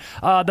 Erin.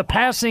 The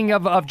passing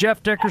of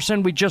Jeff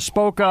Dickerson we just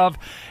spoke of,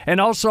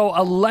 and also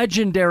a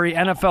legendary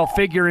NFL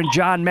figure in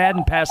John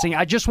Madden passing.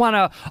 I just want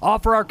to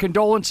offer our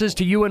condolences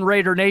to you and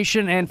Raider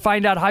Nation and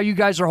find out how you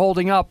guys are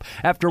holding up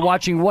after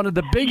watching one of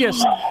the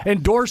biggest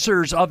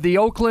endorsers of the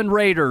Oakland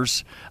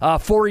Raiders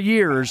for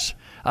years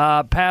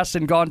pass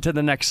and gone to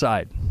the next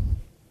side.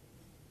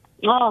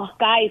 Oh,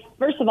 guys,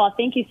 first of all,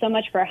 thank you so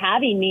much for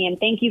having me, and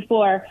thank you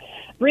for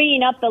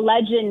bringing up the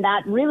legend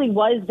that really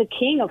was the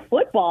king of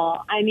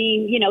football. I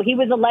mean, he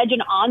was a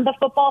legend on the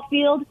football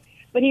field,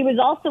 but he was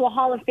also a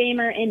Hall of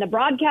Famer in the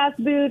broadcast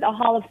booth, a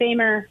Hall of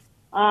Famer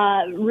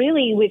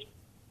really with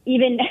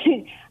even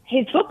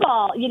his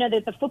football,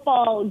 the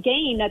football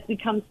game that's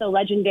become so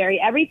legendary.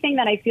 Everything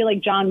that I feel like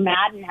John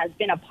Madden has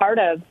been a part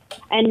of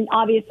and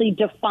obviously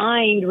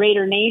defined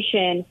Raider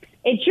Nation,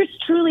 it's just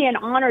truly an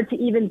honor to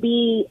even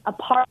be a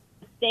part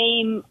of the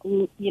same,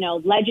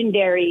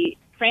 legendary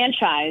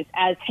franchise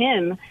as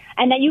him.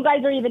 And that you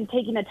guys are even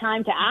taking the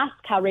time to ask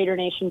how Raider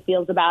Nation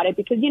feels about it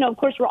because, of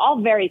course, we're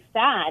all very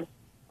sad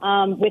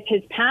with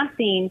his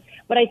passing.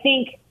 But I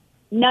think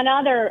none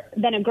other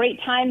than a great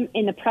time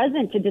in the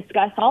present to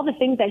discuss all the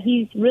things that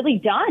he's really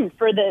done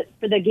for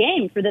the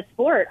game, for the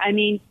sport. I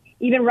mean,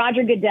 even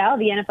Roger Goodell,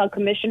 the NFL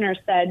commissioner,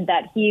 said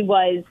that he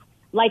was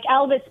like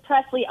Elvis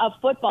Presley of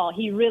football.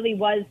 He really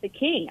was the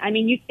king. I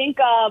mean, you think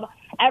of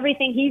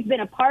everything he's been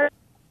a part of.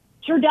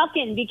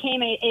 Turducken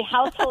became a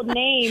household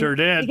name. Sure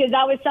did. Because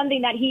that was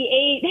something that he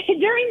ate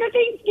during the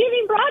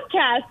Thanksgiving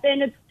broadcast.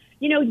 And it's,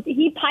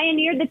 he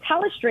pioneered the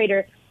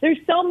telestrator. There's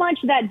so much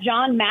that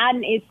John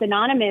Madden is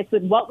synonymous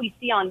with what we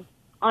see on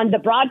the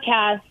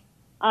broadcast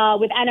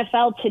with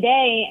NFL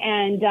today.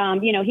 And,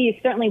 he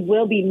certainly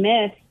will be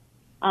missed.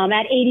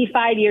 At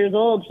 85 years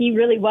old, he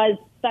really was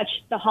such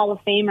the Hall of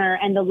Famer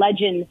and the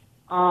legend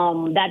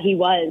that he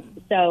was.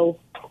 So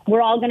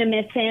we're all going to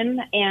miss him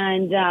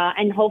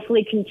and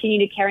hopefully continue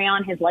to carry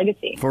on his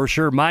legacy. For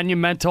sure.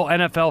 Monumental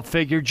NFL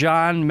figure,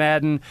 John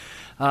Madden.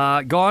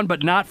 Gone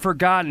but not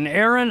forgotten.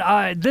 Erin,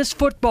 this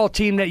football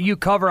team that you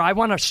cover, I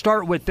want to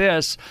start with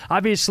this.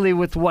 Obviously,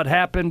 with what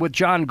happened with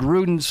John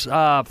Gruden's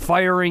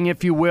firing,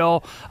 if you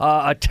will,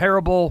 a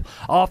terrible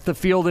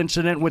off-the-field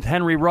incident with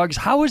Henry Ruggs.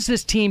 How has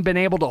this team been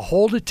able to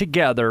hold it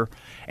together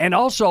and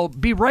also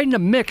be right in the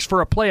mix for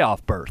a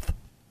playoff berth?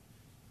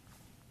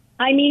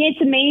 I mean,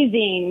 it's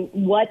amazing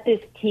what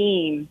this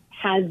team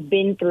has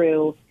been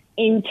through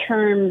in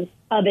terms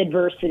of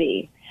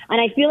adversity. And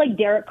I feel like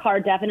Derek Carr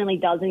definitely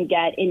doesn't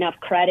get enough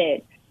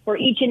credit for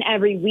each and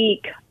every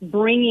week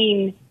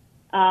bringing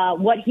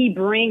what he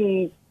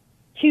brings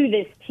to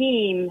this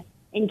team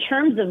in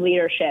terms of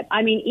leadership.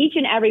 I mean, each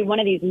and every one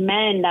of these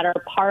men that are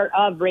part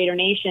of Raider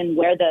Nation,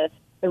 wear the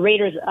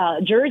Raiders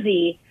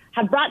jersey,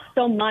 have brought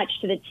so much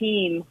to the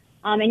team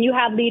And you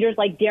have leaders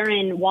like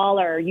Darren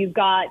Waller. You've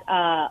got,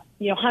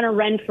 Hunter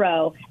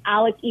Renfrow,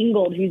 Alex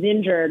Ingold, who's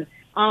injured.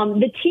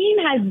 The team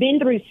has been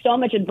through so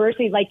much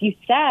adversity. Like you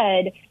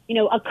said,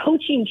 a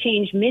coaching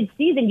change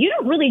mid-season. You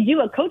don't really do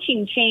a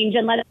coaching change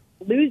unless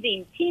it's a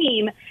losing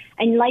team.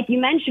 And like you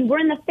mentioned, we're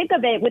in the thick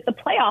of it with the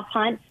playoff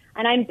hunt.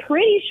 And I'm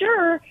pretty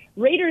sure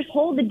Raiders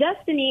hold the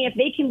destiny if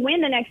they can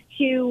win the next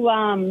two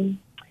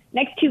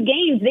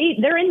games.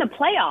 They're in the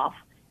playoff,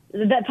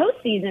 the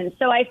postseason.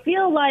 So I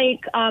feel like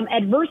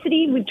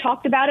adversity, we've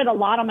talked about it a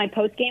lot on my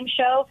post-game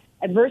show.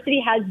 Adversity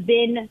has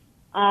been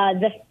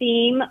the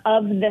theme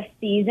of the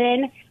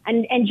season.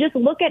 And just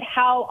look at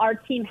how our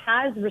team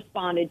has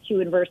responded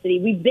to adversity.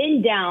 We've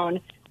been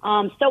down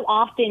so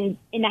often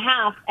in the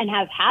half and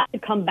have had to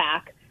come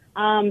back.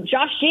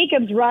 Josh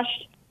Jacobs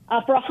rushed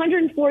for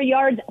 104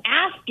 yards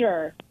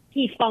after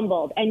he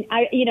fumbled. And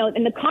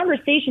in the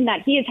conversation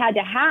that he has had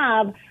to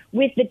have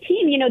with the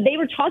team, they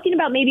were talking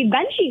about maybe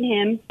benching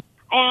him.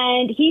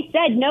 And he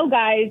said, no,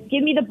 guys,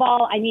 give me the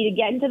ball. I need to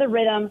get into the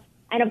rhythm.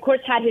 And, of course,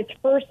 had his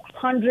first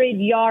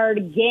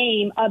 100-yard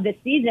game of the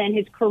season,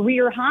 his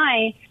career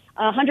high,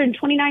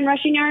 129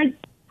 rushing yards.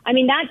 I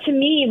mean, that to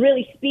me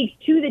really speaks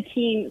to the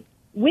team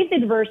with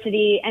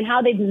adversity and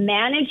how they've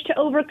managed to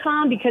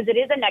overcome, because it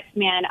is a next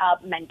man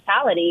up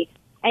mentality.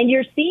 And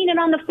you're seeing it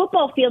on the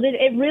football field.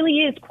 It really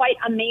is quite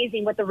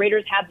amazing what the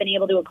Raiders have been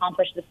able to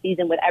accomplish this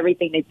season with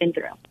everything they've been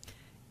through.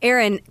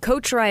 Aaron,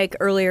 Coach Reich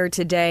earlier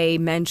today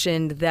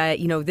mentioned that,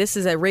 this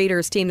is a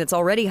Raiders team that's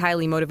already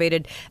highly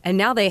motivated, and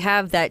now they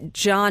have that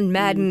John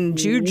Madden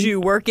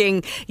juju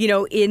working,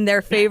 in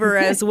their favor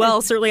as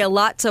well. Certainly a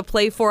lot to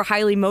play for,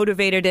 highly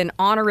motivated and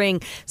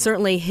honoring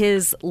certainly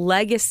his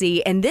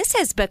legacy. And this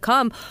has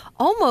become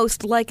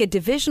almost like a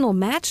divisional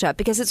matchup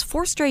because it's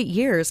 4 straight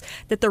years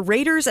that the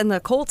Raiders and the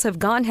Colts have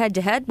gone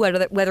head-to-head,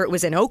 whether it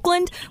was in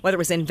Oakland, whether it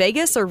was in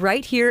Vegas, or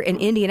right here in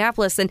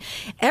Indianapolis. And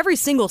every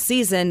single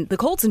season, the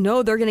Colts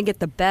know they're going to get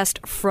the best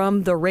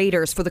from the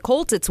Raiders. For the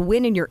Colts, it's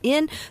win and you're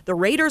in. The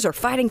Raiders are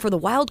fighting for the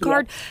wild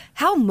card. Yeah.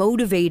 How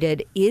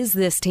motivated is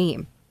this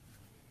team?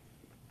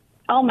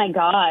 Oh, my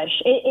gosh.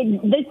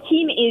 This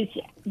team is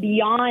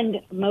beyond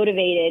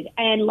motivated.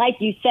 And like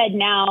you said,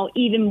 now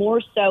even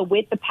more so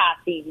with the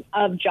passing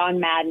of John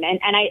Madden.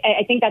 And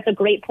I think that's a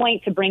great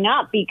point to bring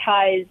up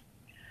because,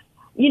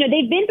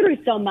 they've been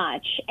through so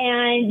much.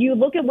 And you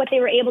look at what they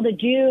were able to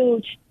do,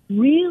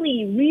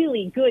 really,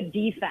 really good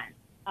defense.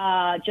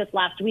 Just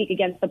last week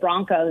against the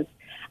Broncos.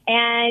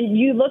 And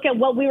you look at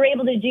what we were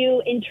able to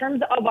do in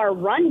terms of our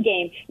run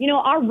game.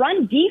 Our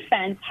run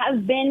defense has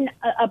been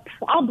a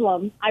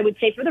problem, I would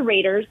say, for the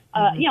Raiders,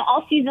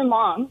 all season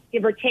long,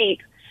 give or take.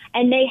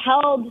 And they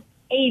held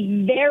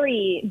a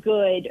very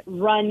good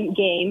run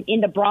game in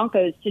the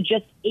Broncos to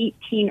just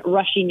 18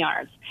 rushing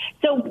yards.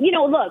 So,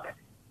 look,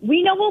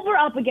 we know what we're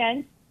up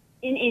against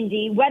in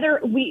Indy, whether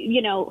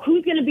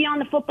who's going to be on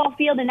the football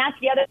field. And that's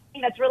the other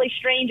thing that's really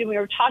strange. And we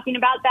were talking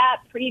about that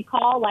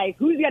pre-call, like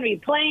who's going to be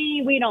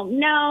playing. We don't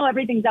know.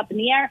 Everything's up in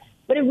the air.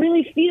 But it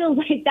really feels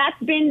like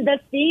that's been the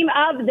theme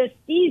of the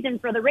season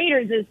for the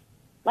Raiders is,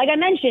 like I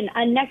mentioned,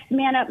 a next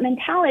man up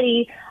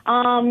mentality.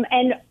 And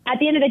at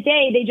the end of the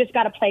day, they just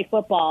got to play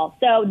football.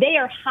 So they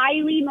are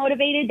highly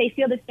motivated. They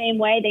feel the same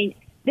way.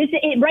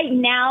 Right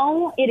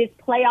now, it is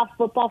playoff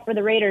football for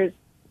the Raiders.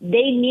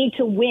 They need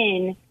to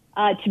win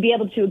to be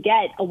able to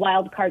get a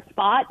wild card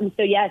spot. And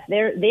so, yes,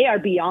 they are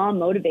beyond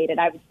motivated,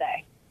 I would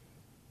say.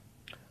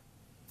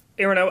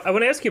 Aaron, I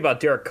want to ask you about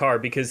Derek Carr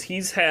because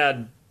he's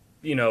had,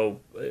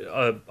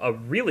 a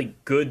really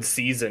good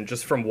season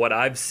just from what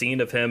I've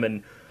seen of him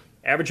and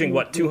averaging,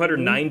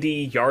 290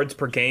 yards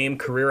per game,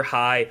 career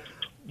high.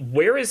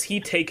 Where has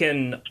he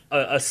taken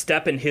a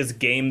step in his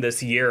game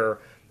this year?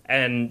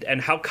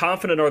 And how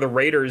confident are the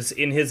Raiders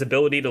in his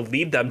ability to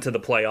lead them to the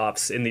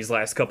playoffs in these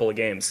last couple of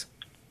games?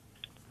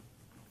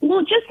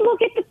 Well, just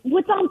look at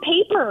what's on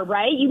paper,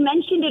 right? You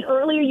mentioned it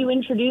earlier. You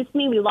introduced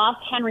me. We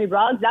lost Henry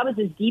Ruggs. That was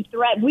his deep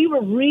threat. We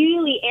were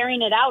really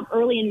airing it out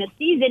early in the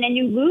season, and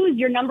you lose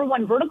your number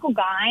one vertical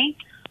guy,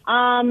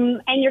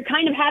 and you're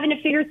kind of having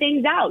to figure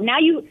things out. Now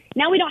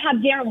we don't have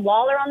Darren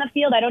Waller on the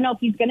field. I don't know if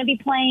he's going to be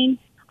playing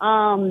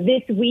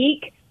this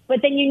week,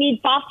 but then you need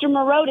Foster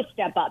Moreau to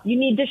step up. You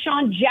need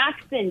Deshaun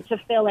Jackson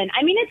to fill in.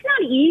 I mean, it's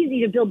not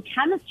easy to build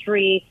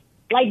chemistry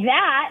like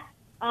that.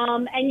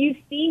 And you've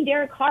seen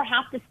Derek Carr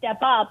have to step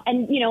up.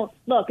 And,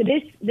 look,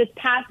 this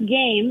past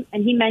game,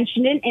 and he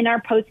mentioned it in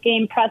our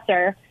post-game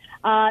presser,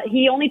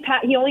 he only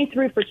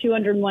threw for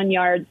 201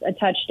 yards, a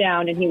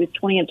touchdown, and he was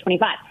 20 of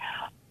 25.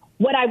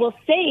 What I will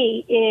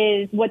say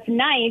is what's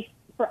nice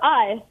for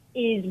us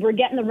is we're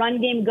getting the run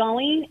game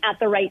going at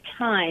the right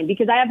time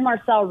because I have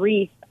Marcel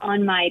Reese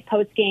on my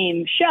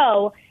post-game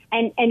show,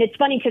 and it's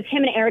funny because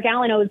him and Eric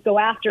Allen always go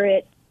after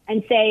it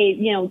and say,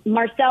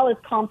 Marcel is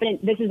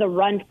confident this is a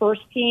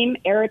run-first team.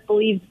 Eric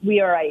believes we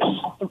are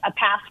a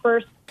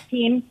pass-first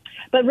team.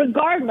 But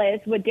regardless,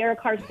 what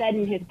Derek Carr said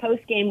in his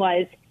postgame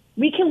was,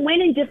 we can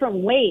win in different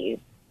ways.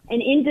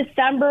 And in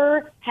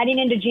December, heading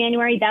into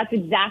January, that's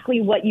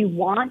exactly what you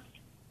want.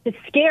 to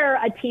scare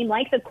a team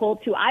like the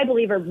Colts, who I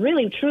believe are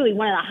really, truly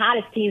one of the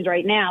hottest teams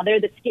right now.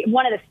 They're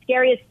one of the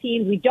scariest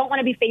teams. We don't want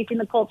to be facing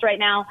the Colts right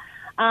now.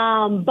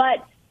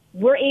 But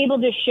we're able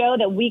to show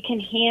that we can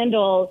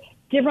handle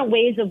different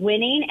ways of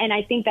winning, and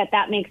I think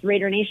that makes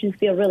Raider Nation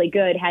feel really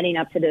good heading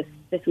up to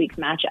this week's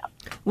matchup.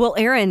 Well,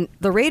 Aaron,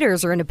 the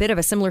Raiders are in a bit of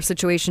a similar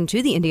situation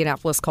to the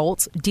Indianapolis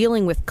Colts,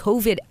 dealing with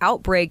COVID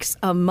outbreaks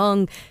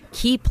among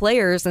key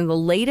players. And the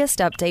latest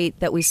update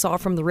that we saw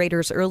from the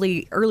Raiders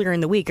earlier in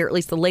the week, or at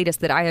least the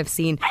latest that I have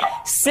seen,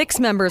 6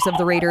 members of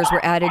the Raiders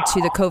were added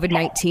to the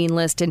COVID-19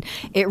 list, and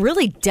it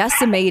really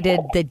decimated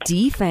the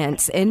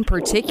defense in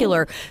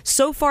particular.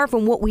 So far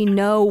from what we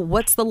know,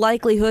 what's the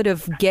likelihood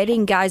of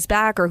getting guys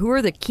back, or who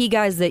are the key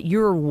guys that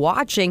you're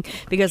watching?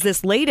 Because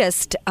this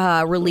latest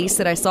release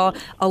that I saw,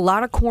 a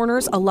lot of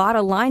corners, a lot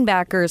of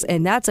linebackers,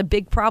 and that's a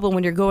big problem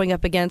when you're going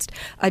up against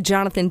a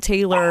Jonathan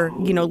Taylor,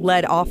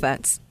 led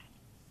offense.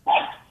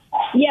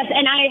 Yes,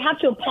 and I have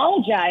to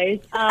apologize.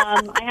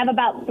 I have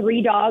about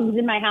 3 dogs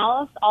in my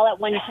house all at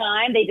one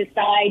time. They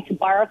decide to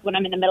bark when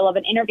I'm in the middle of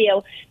an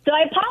interview. So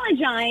I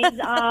apologize.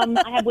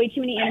 I have way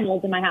too many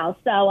animals in my house.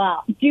 So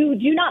do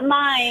not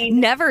mind.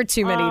 Never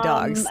too many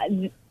dogs.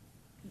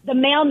 The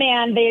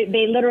mailman,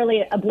 they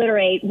literally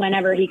obliterate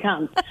whenever he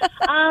comes.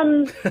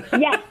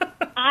 Yes,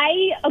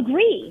 I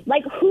agree.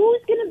 Like,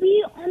 who's going to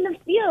be on the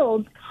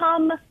field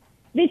come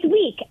this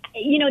week?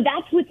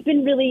 That's what's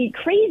been really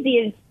crazy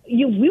is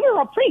we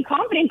were pretty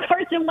confident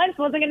Carson Wentz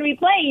wasn't going to be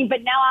playing,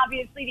 but now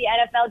obviously the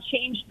NFL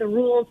changed the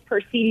rules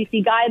per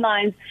CDC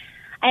guidelines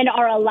and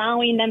are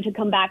allowing them to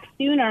come back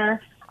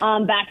sooner,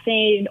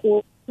 vaccinated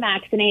or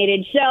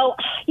vaccinated. So,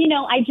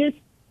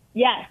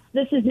 yes,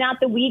 this is not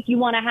the week you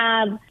want to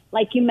have,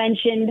 like you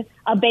mentioned,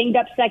 a banged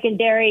up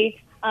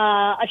secondary,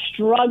 a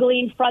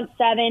struggling front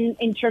seven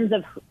in terms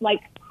of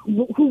like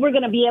who we're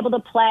going to be able to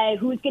play,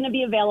 who's going to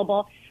be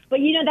available. But,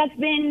 that's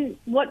been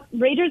what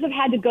Raiders have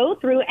had to go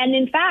through. And,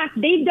 in fact,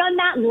 they've done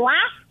that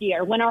last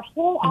year when our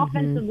whole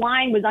offensive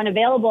line was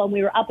unavailable and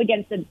we were up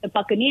against the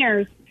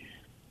Buccaneers.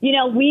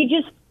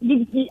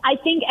 I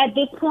think at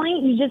this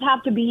point you just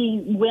have to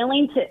be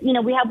willing to,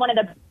 we have one of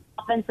the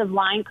offensive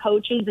line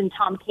coaches in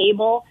Tom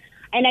Cable.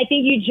 And I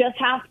think you just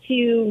have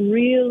to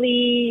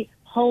really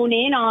hone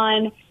in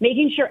on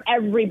making sure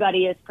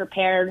everybody is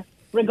prepared,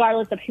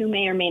 regardless of who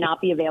may or may not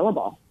be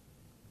available.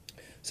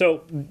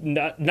 So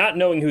not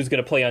knowing who's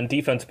going to play on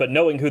defense, but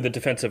knowing who the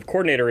defensive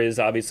coordinator is,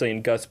 obviously,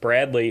 in Gus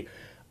Bradley,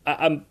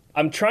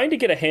 I'm trying to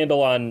get a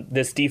handle on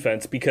this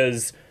defense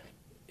because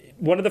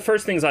one of the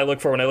first things I look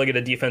for when I look at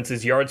a defense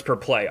is yards per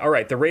play. All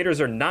right, the Raiders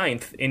are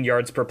 9th in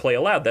yards per play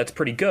allowed. That's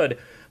pretty good,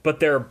 but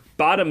they're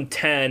bottom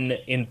 10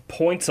 in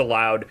points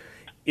allowed.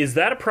 Is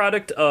that a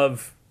product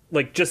of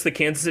like just the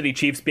Kansas City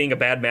Chiefs being a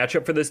bad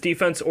matchup for this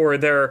defense, or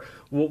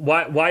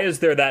why is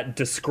there that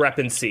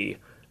discrepancy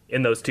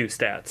in those two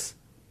stats?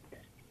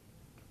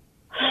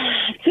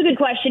 It's a good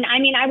question. I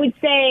mean, I would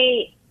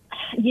say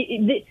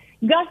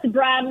Gus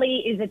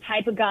Bradley is the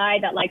type of guy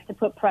that likes to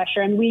put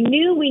pressure, and we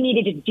knew we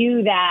needed to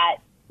do that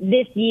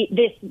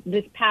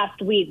this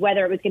past week,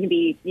 whether it was going to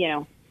be,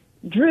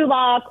 Drew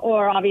Lock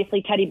or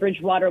obviously Teddy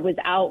Bridgewater was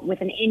out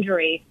with an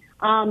injury.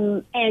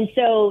 And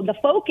so the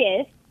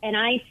focus, and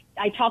I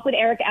talk with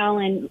Eric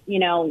Allen,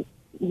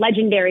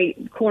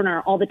 legendary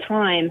corner all the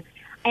time,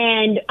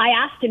 and I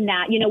asked him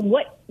that,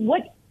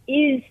 what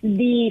is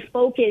the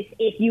focus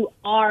if you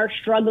are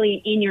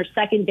struggling in your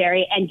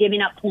secondary and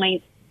giving up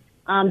points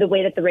the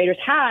way that the Raiders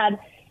had?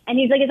 And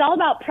he's like, it's all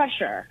about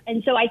pressure.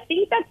 And so I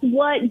think that's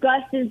what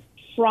Gus is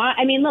trying.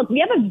 I mean, look, we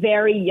have a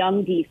very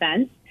young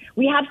defense.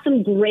 We have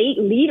some great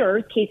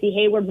leaders. Casey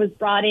Hayward was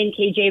brought in,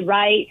 KJ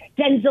Wright,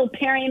 Denzel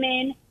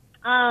Perryman,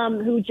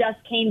 who just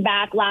came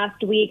back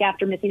last week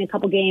after missing a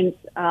couple games,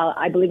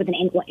 I believe with an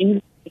ankle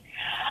injury.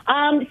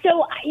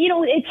 So,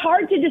 it's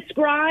hard to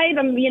describe,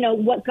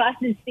 what Gus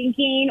is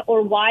thinking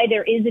or why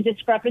there is a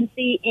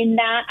discrepancy in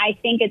that. I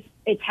think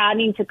it's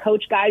having to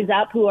coach guys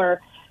up who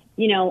are,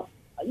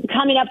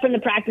 coming up from the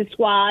practice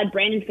squad.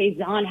 Brandon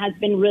Faison has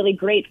been really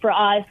great for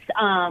us.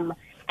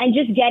 And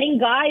just getting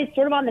guys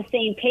sort of on the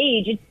same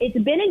page.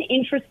 It's been an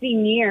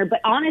interesting year, but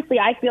honestly,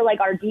 I feel like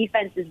our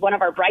defense is one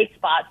of our bright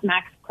spots.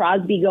 Max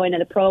Crosby going to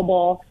the Pro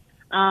Bowl.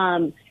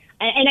 And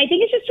I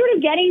think it's just sort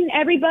of getting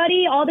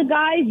everybody, all the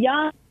guys,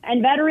 young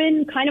and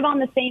veteran, kind of on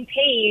the same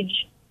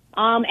page.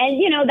 And,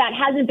 that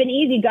hasn't been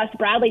easy. Gus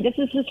Bradley, this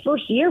is his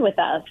first year with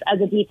us as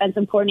a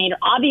defensive coordinator.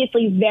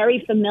 Obviously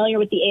very familiar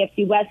with the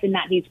AFC West in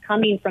that he's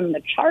coming from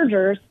the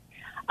Chargers.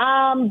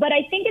 But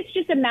I think it's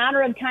just a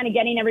matter of kind of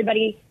getting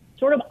everybody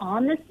sort of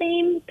on the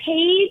same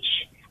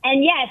page.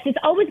 And yes, it's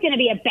always going to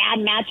be a bad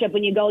matchup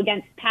when you go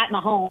against Pat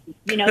Mahomes.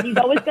 He's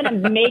always going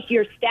to make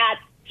your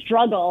stats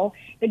struggle.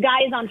 The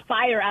guy is on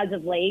fire as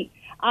of late.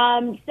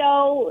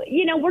 So,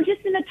 we're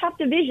just in a tough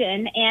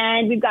division,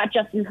 and we've got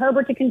Justin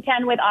Herbert to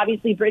contend with.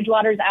 Obviously,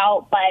 Bridgewater's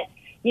out, but,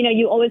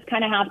 you always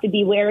kind of have to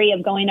be wary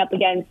of going up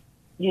against,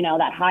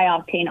 that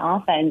high-octane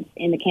offense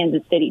in the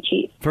Kansas City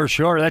Chiefs. For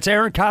sure. That's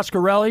Erin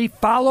Coscarelli.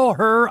 Follow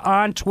her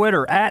on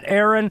Twitter, at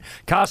Erin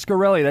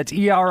Coscarelli. That's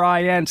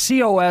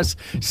ErinCoscarelli.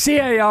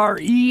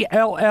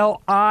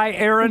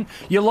 Erin,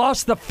 you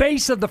lost the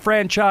face of the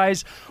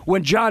franchise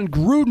when John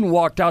Gruden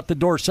walked out the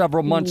door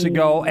several months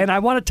ago, and I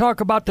want to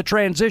talk about the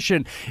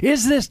transition.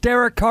 Is this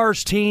Derek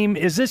Carr's team?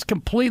 Is this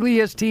completely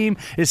his team?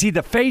 Is he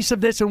the face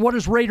of this? And what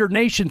does Raider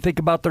Nation think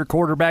about their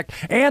quarterback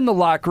and the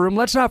locker room?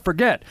 Let's not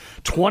forget,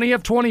 20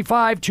 of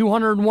 25,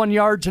 201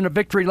 yards in a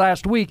victory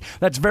last week.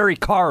 That's very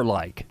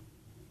Carr-like.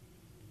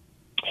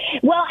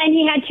 Well, and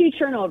he had 2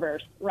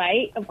 turnovers,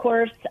 right? Of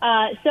course.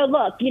 So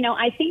look,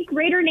 I think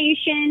Raider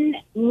Nation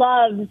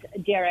loves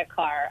Derek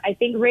Carr. I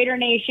think Raider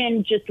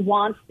Nation just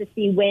wants to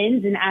see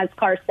wins. And as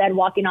Carr said,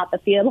 walking off the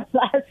field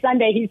last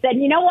Sunday, he said,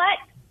 you know what?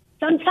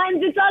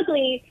 Sometimes it's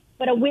ugly,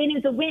 but a win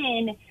is a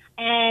win.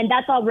 And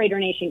that's all Raider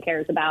Nation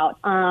cares about.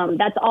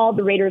 That's all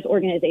the Raiders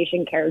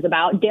organization cares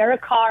about.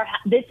 Derek Carr,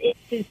 this is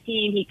his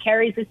team. He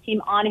carries his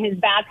team on his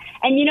back.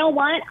 And you know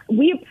what?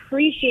 We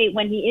appreciate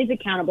when he is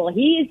accountable.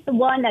 He is the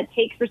one that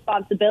takes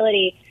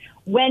responsibility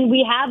when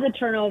we have the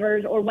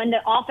turnovers or when the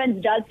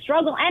offense does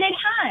struggle. And it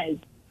has.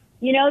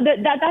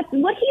 That's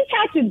what he's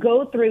had to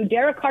go through.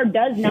 Derek Carr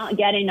does not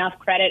get enough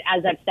credit,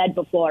 as I've said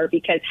before,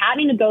 because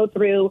having to go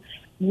through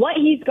what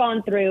he's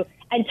gone through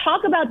and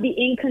talk about the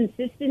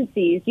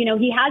inconsistencies.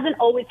 He hasn't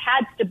always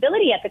had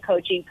stability at the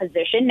coaching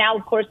position. Now,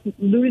 of course,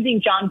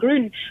 losing John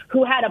Gruden,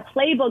 who had a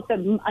playbook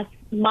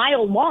a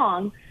mile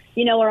long,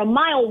 or a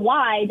mile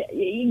wide,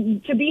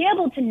 to be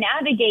able to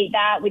navigate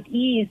that with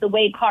ease the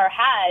way Carr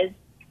has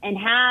and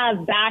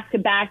have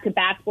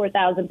back-to-back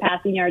 4,000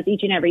 passing yards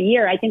each and every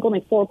year. I think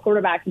only 4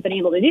 quarterbacks have been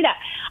able to do that.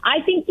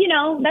 I think,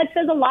 that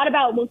says a lot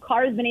about what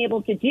Carr has been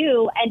able to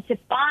do, and to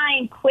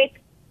find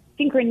quick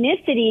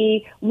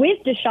synchronicity with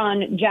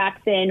Deshaun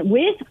Jackson,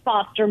 with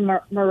Foster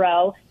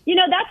Moreau,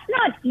 that's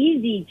not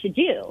easy to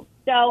do.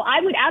 So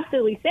I would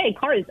absolutely say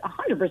Carr is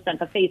 100%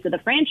 the face of the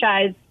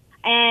franchise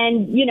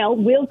and,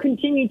 will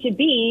continue to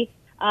be,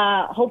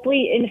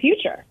 hopefully, in the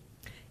future.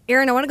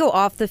 Erin, I want to go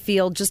off the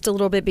field just a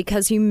little bit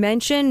because you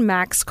mentioned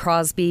Maxx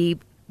Crosby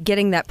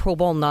getting that Pro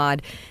Bowl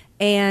nod.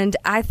 And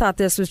I thought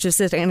this was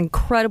just an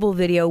incredible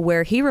video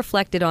where he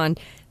reflected on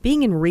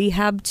being in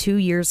rehab 2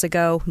 years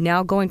ago,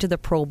 now going to the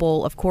Pro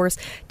Bowl. Of course,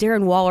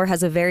 Darren Waller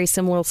has a very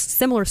similar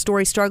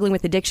story, struggling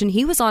with addiction.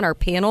 He was on our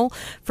panel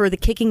for the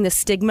Kicking the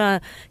Stigma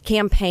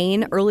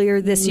campaign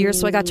earlier this year,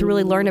 so I got to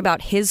really learn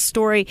about his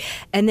story.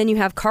 And then you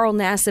have Carl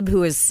Nassib,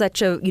 who is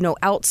such a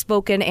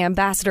outspoken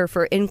ambassador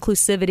for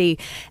inclusivity,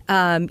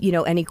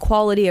 and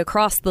equality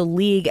across the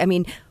league. I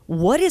mean,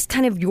 what is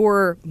kind of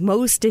your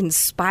most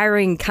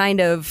inspiring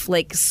kind of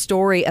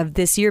story of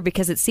this year?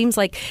 Because it seems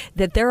like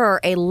that there are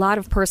a lot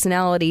of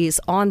personalities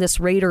on this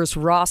Raiders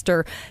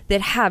roster that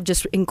have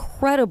just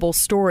incredible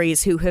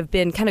stories, who have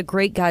been kind of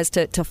great guys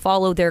to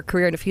follow their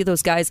career, and a few of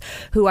those guys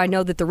who I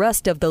know that the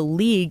rest of the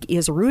league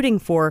is rooting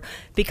for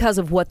because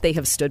of what they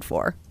have stood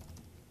for.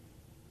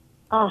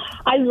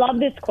 I love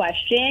this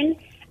question.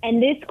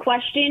 And this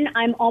question,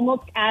 I'm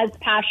almost as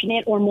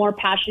passionate or more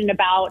passionate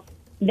about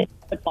than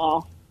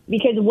football.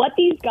 Because what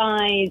these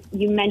guys,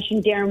 you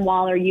mentioned Darren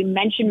Waller, you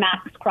mentioned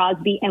Maxx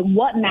Crosby, and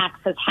what Max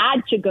has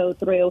had to go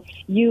through.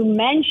 You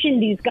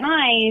mentioned these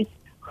guys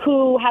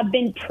who have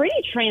been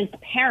pretty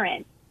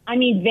transparent. I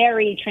mean,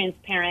 very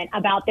transparent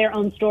about their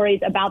own stories,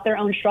 about their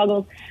own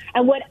struggles.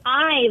 And what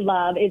I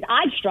love is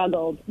I've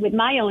struggled with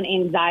my own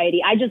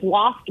anxiety. I just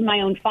lost my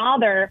own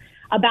father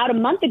about a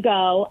month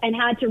ago and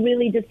had to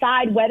really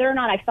decide whether or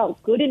not I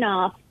felt good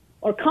enough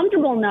or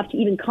comfortable enough to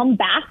even come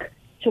back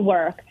to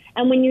work.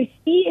 And when you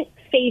see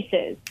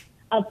faces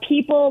of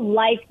people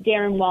like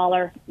Darren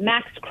Waller,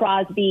 Maxx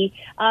Crosby,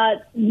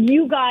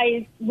 you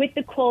guys with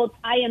the Colts,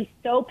 I am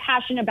so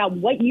passionate about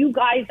what you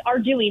guys are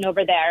doing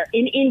over there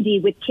in Indy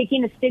with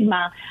Kicking the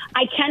Stigma.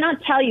 I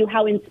cannot tell you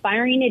how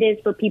inspiring it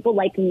is for people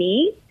like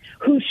me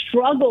who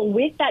struggle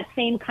with that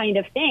same kind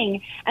of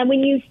thing. And when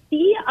you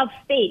see a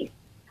face,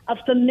 a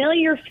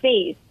familiar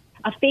face,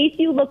 a face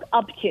you look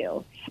up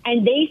to,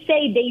 and they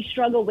say they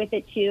struggle with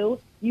it too,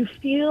 you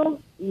feel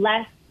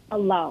less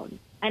alone.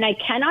 And I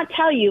cannot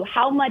tell you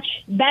how much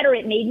better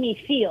it made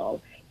me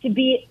feel to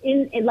be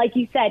in, like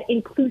you said,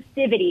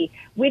 inclusivity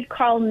with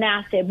Carl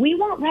Nassib. We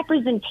want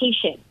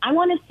representation. I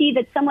want to see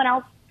that someone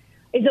else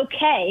is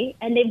okay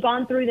and they've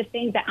gone through the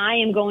things that I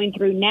am going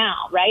through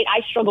now, right?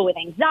 I struggle with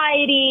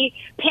anxiety,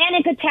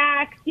 panic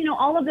attacks,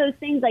 all of those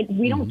things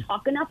we don't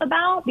talk enough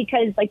about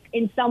because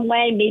in some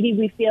way maybe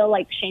we feel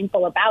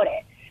shameful about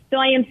it. So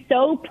I am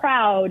so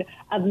proud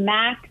of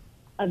Max,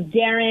 of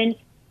Darren,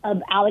 of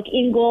Alec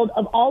Ingold,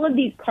 of all of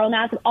these, Carl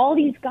Nassib, all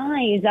these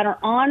guys that are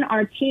on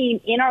our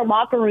team, in our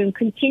locker room,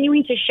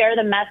 continuing to share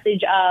the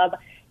message of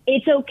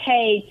it's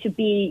okay to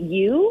be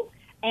you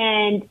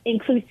and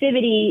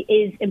inclusivity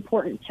is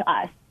important to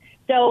us.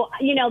 So,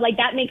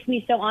 that makes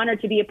me so honored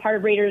to be a part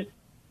of Raiders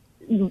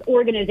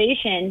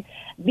organization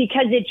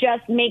because it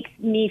just makes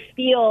me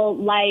feel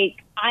like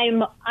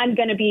I'm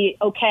going to be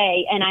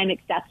okay and I'm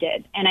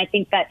accepted. And I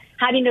think that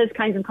having those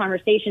kinds of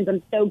conversations,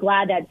 I'm so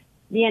glad that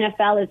the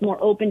NFL is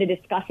more open to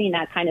discussing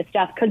that kind of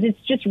stuff, because it's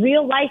just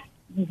real life,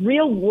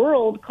 real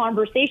world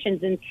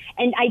conversations. And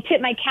I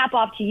tip my cap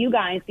off to you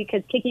guys,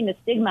 because Kicking the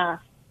Stigma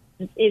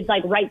is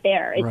like right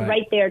there. It's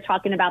right there,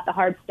 talking about the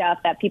hard stuff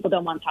that people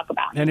don't want to talk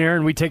about. And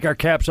Aaron, we take our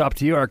caps off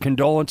to you. Our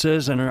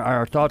condolences and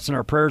our thoughts and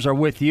our prayers are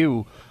with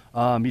you.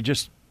 You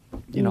just,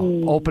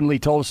 openly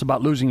told us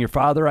about losing your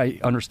father. I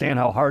understand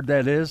how hard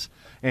that is,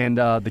 and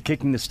the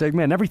Kicking the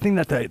Stigma and everything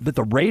that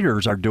the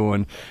Raiders are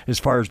doing as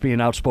far as being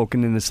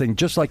outspoken in this thing.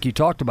 Just like you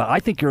talked about, I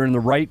think you're in the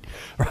right.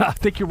 I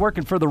think you're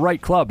working for the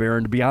right club,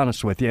 Aaron. To be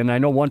honest with you, and I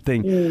know one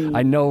thing.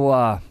 I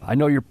know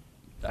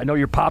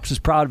your pops is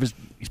proud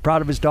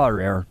of his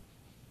daughter, Aaron.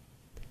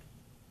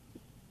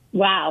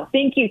 Wow,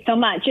 thank you so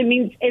much.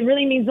 It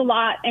really means a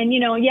lot. And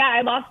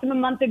I lost him a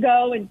month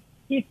ago, and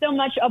he's so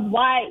much of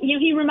why,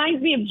 he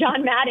reminds me of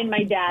John Madden,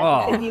 my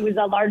dad, because he was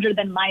a larger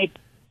than life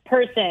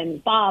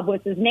person. Bob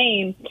was his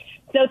name.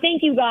 So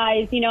thank you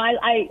guys.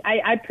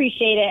 I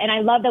appreciate it. And I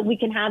love that we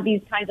can have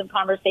these kinds of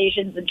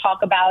conversations and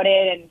talk about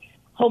it, and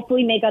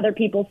hopefully make other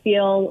people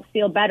feel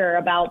better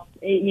about,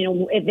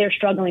 if they're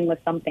struggling with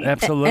something.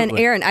 Absolutely. And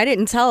Aaron, I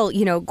didn't tell,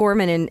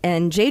 Gorman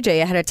and JJ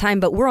ahead of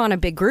time, but we're on a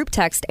big group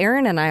text.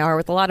 Aaron and I are,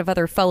 with a lot of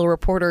other fellow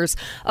reporters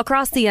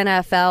across the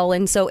NFL.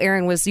 And so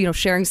Aaron was,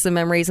 sharing some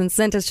memories and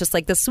sent us just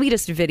like the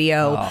sweetest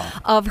video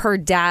of her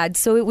dad.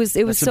 So it was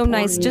so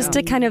nice just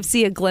to kind of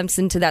see a glimpse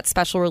into that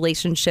special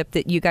relationship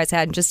that you guys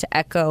had. And just to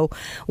echo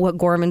what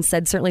Gorman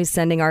said, certainly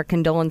sending our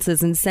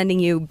condolences and sending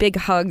you big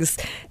hugs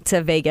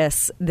to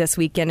Vegas this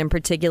weekend in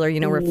particular,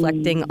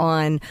 reflecting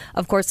on,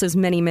 of course, those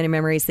many, many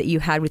memories that you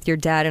had with your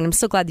dad. And I'm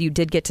so glad that you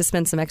did get to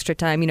spend some extra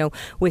time,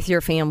 with your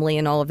family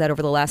and all of that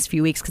over the last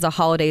few weeks, because the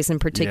holidays in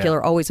particular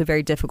are always a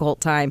very difficult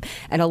time.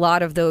 And a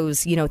lot of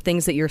those,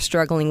 things that you're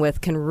struggling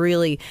with can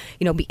really,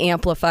 be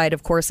amplified,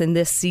 of course, in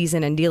this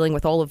season and dealing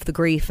with all of the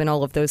grief and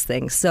all of those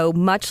things. So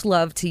much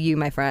love to you,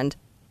 my friend.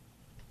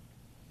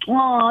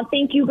 Oh,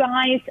 thank you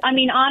guys.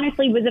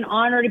 Honestly, it was an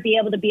honor to be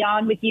able to be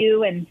on with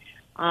you. And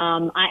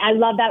I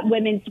love that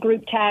women's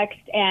group text,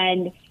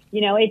 and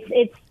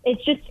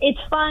it's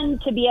fun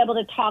to be able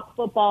to talk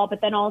football,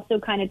 but then also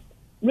kind of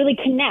really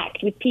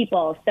connect with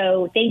people.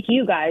 So thank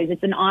you guys.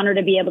 It's an honor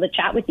to be able to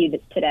chat with you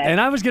today.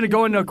 And I was going to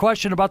go into a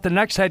question about the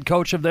next head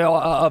coach of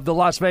the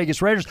Las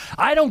Vegas Raiders.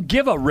 I don't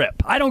give a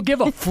rip. I don't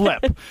give a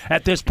flip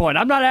at this point.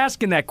 I'm not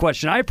asking that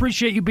question. I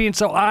appreciate you being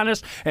so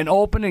honest and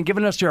open and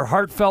giving us your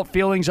heartfelt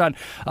feelings on,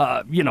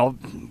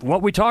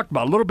 what we talked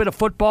about. A little bit of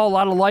football, a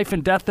lot of life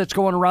and death that's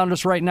going around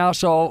us right now.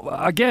 So,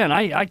 again,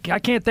 I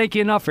can't thank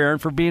you enough, Aaron,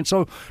 for being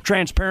so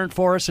transparent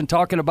for us and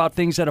talking about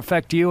things that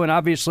affect you, and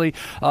obviously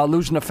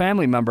losing a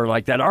family member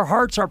like that. Our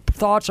hearts, our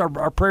thoughts,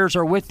 our prayers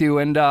are with you,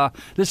 and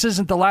this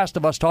isn't the last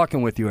of us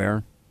talking with you,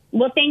 Aaron.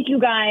 Well, thank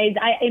you, guys.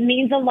 It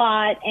means a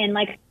lot, and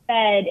like I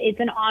said, it's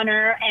an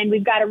honor, and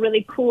we've got a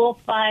really cool,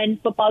 fun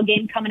football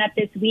game coming up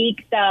this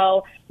week,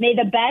 so may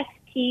the best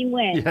team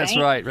win. That's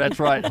right. That's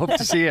right. Hope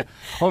to see you.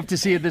 Hope to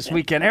see you this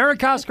weekend. Erin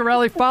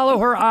Coscarelli, follow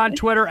her on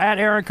Twitter at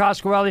Erin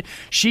Coscarelli.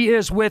 She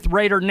is with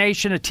Raider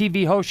Nation, a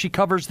TV host. She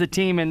covers the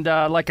team, and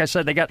like I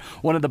said, they got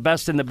one of the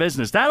best in the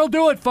business. That'll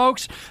do it,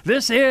 folks.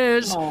 This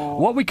is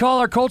what we call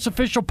our Colts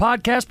official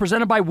podcast,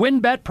 presented by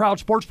WynnBET, proud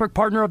sportsbook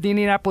partner of the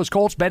Indianapolis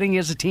Colts. Betting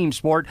is a team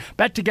sport.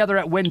 Bet together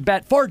at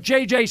WynnBET. For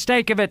JJ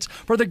Stankovitz,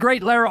 for the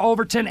great Lara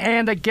Overton,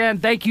 and again,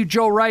 thank you,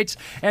 Joe Wrights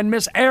and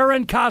Miss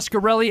Erin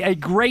Coscarelli. A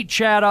great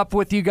chat up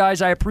with you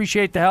guys. I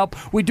appreciate the help.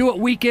 We do it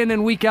week in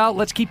and week out.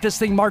 Let's keep this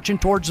thing marching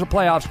towards the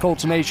playoffs,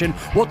 Colts Nation.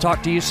 We'll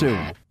talk to you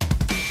soon.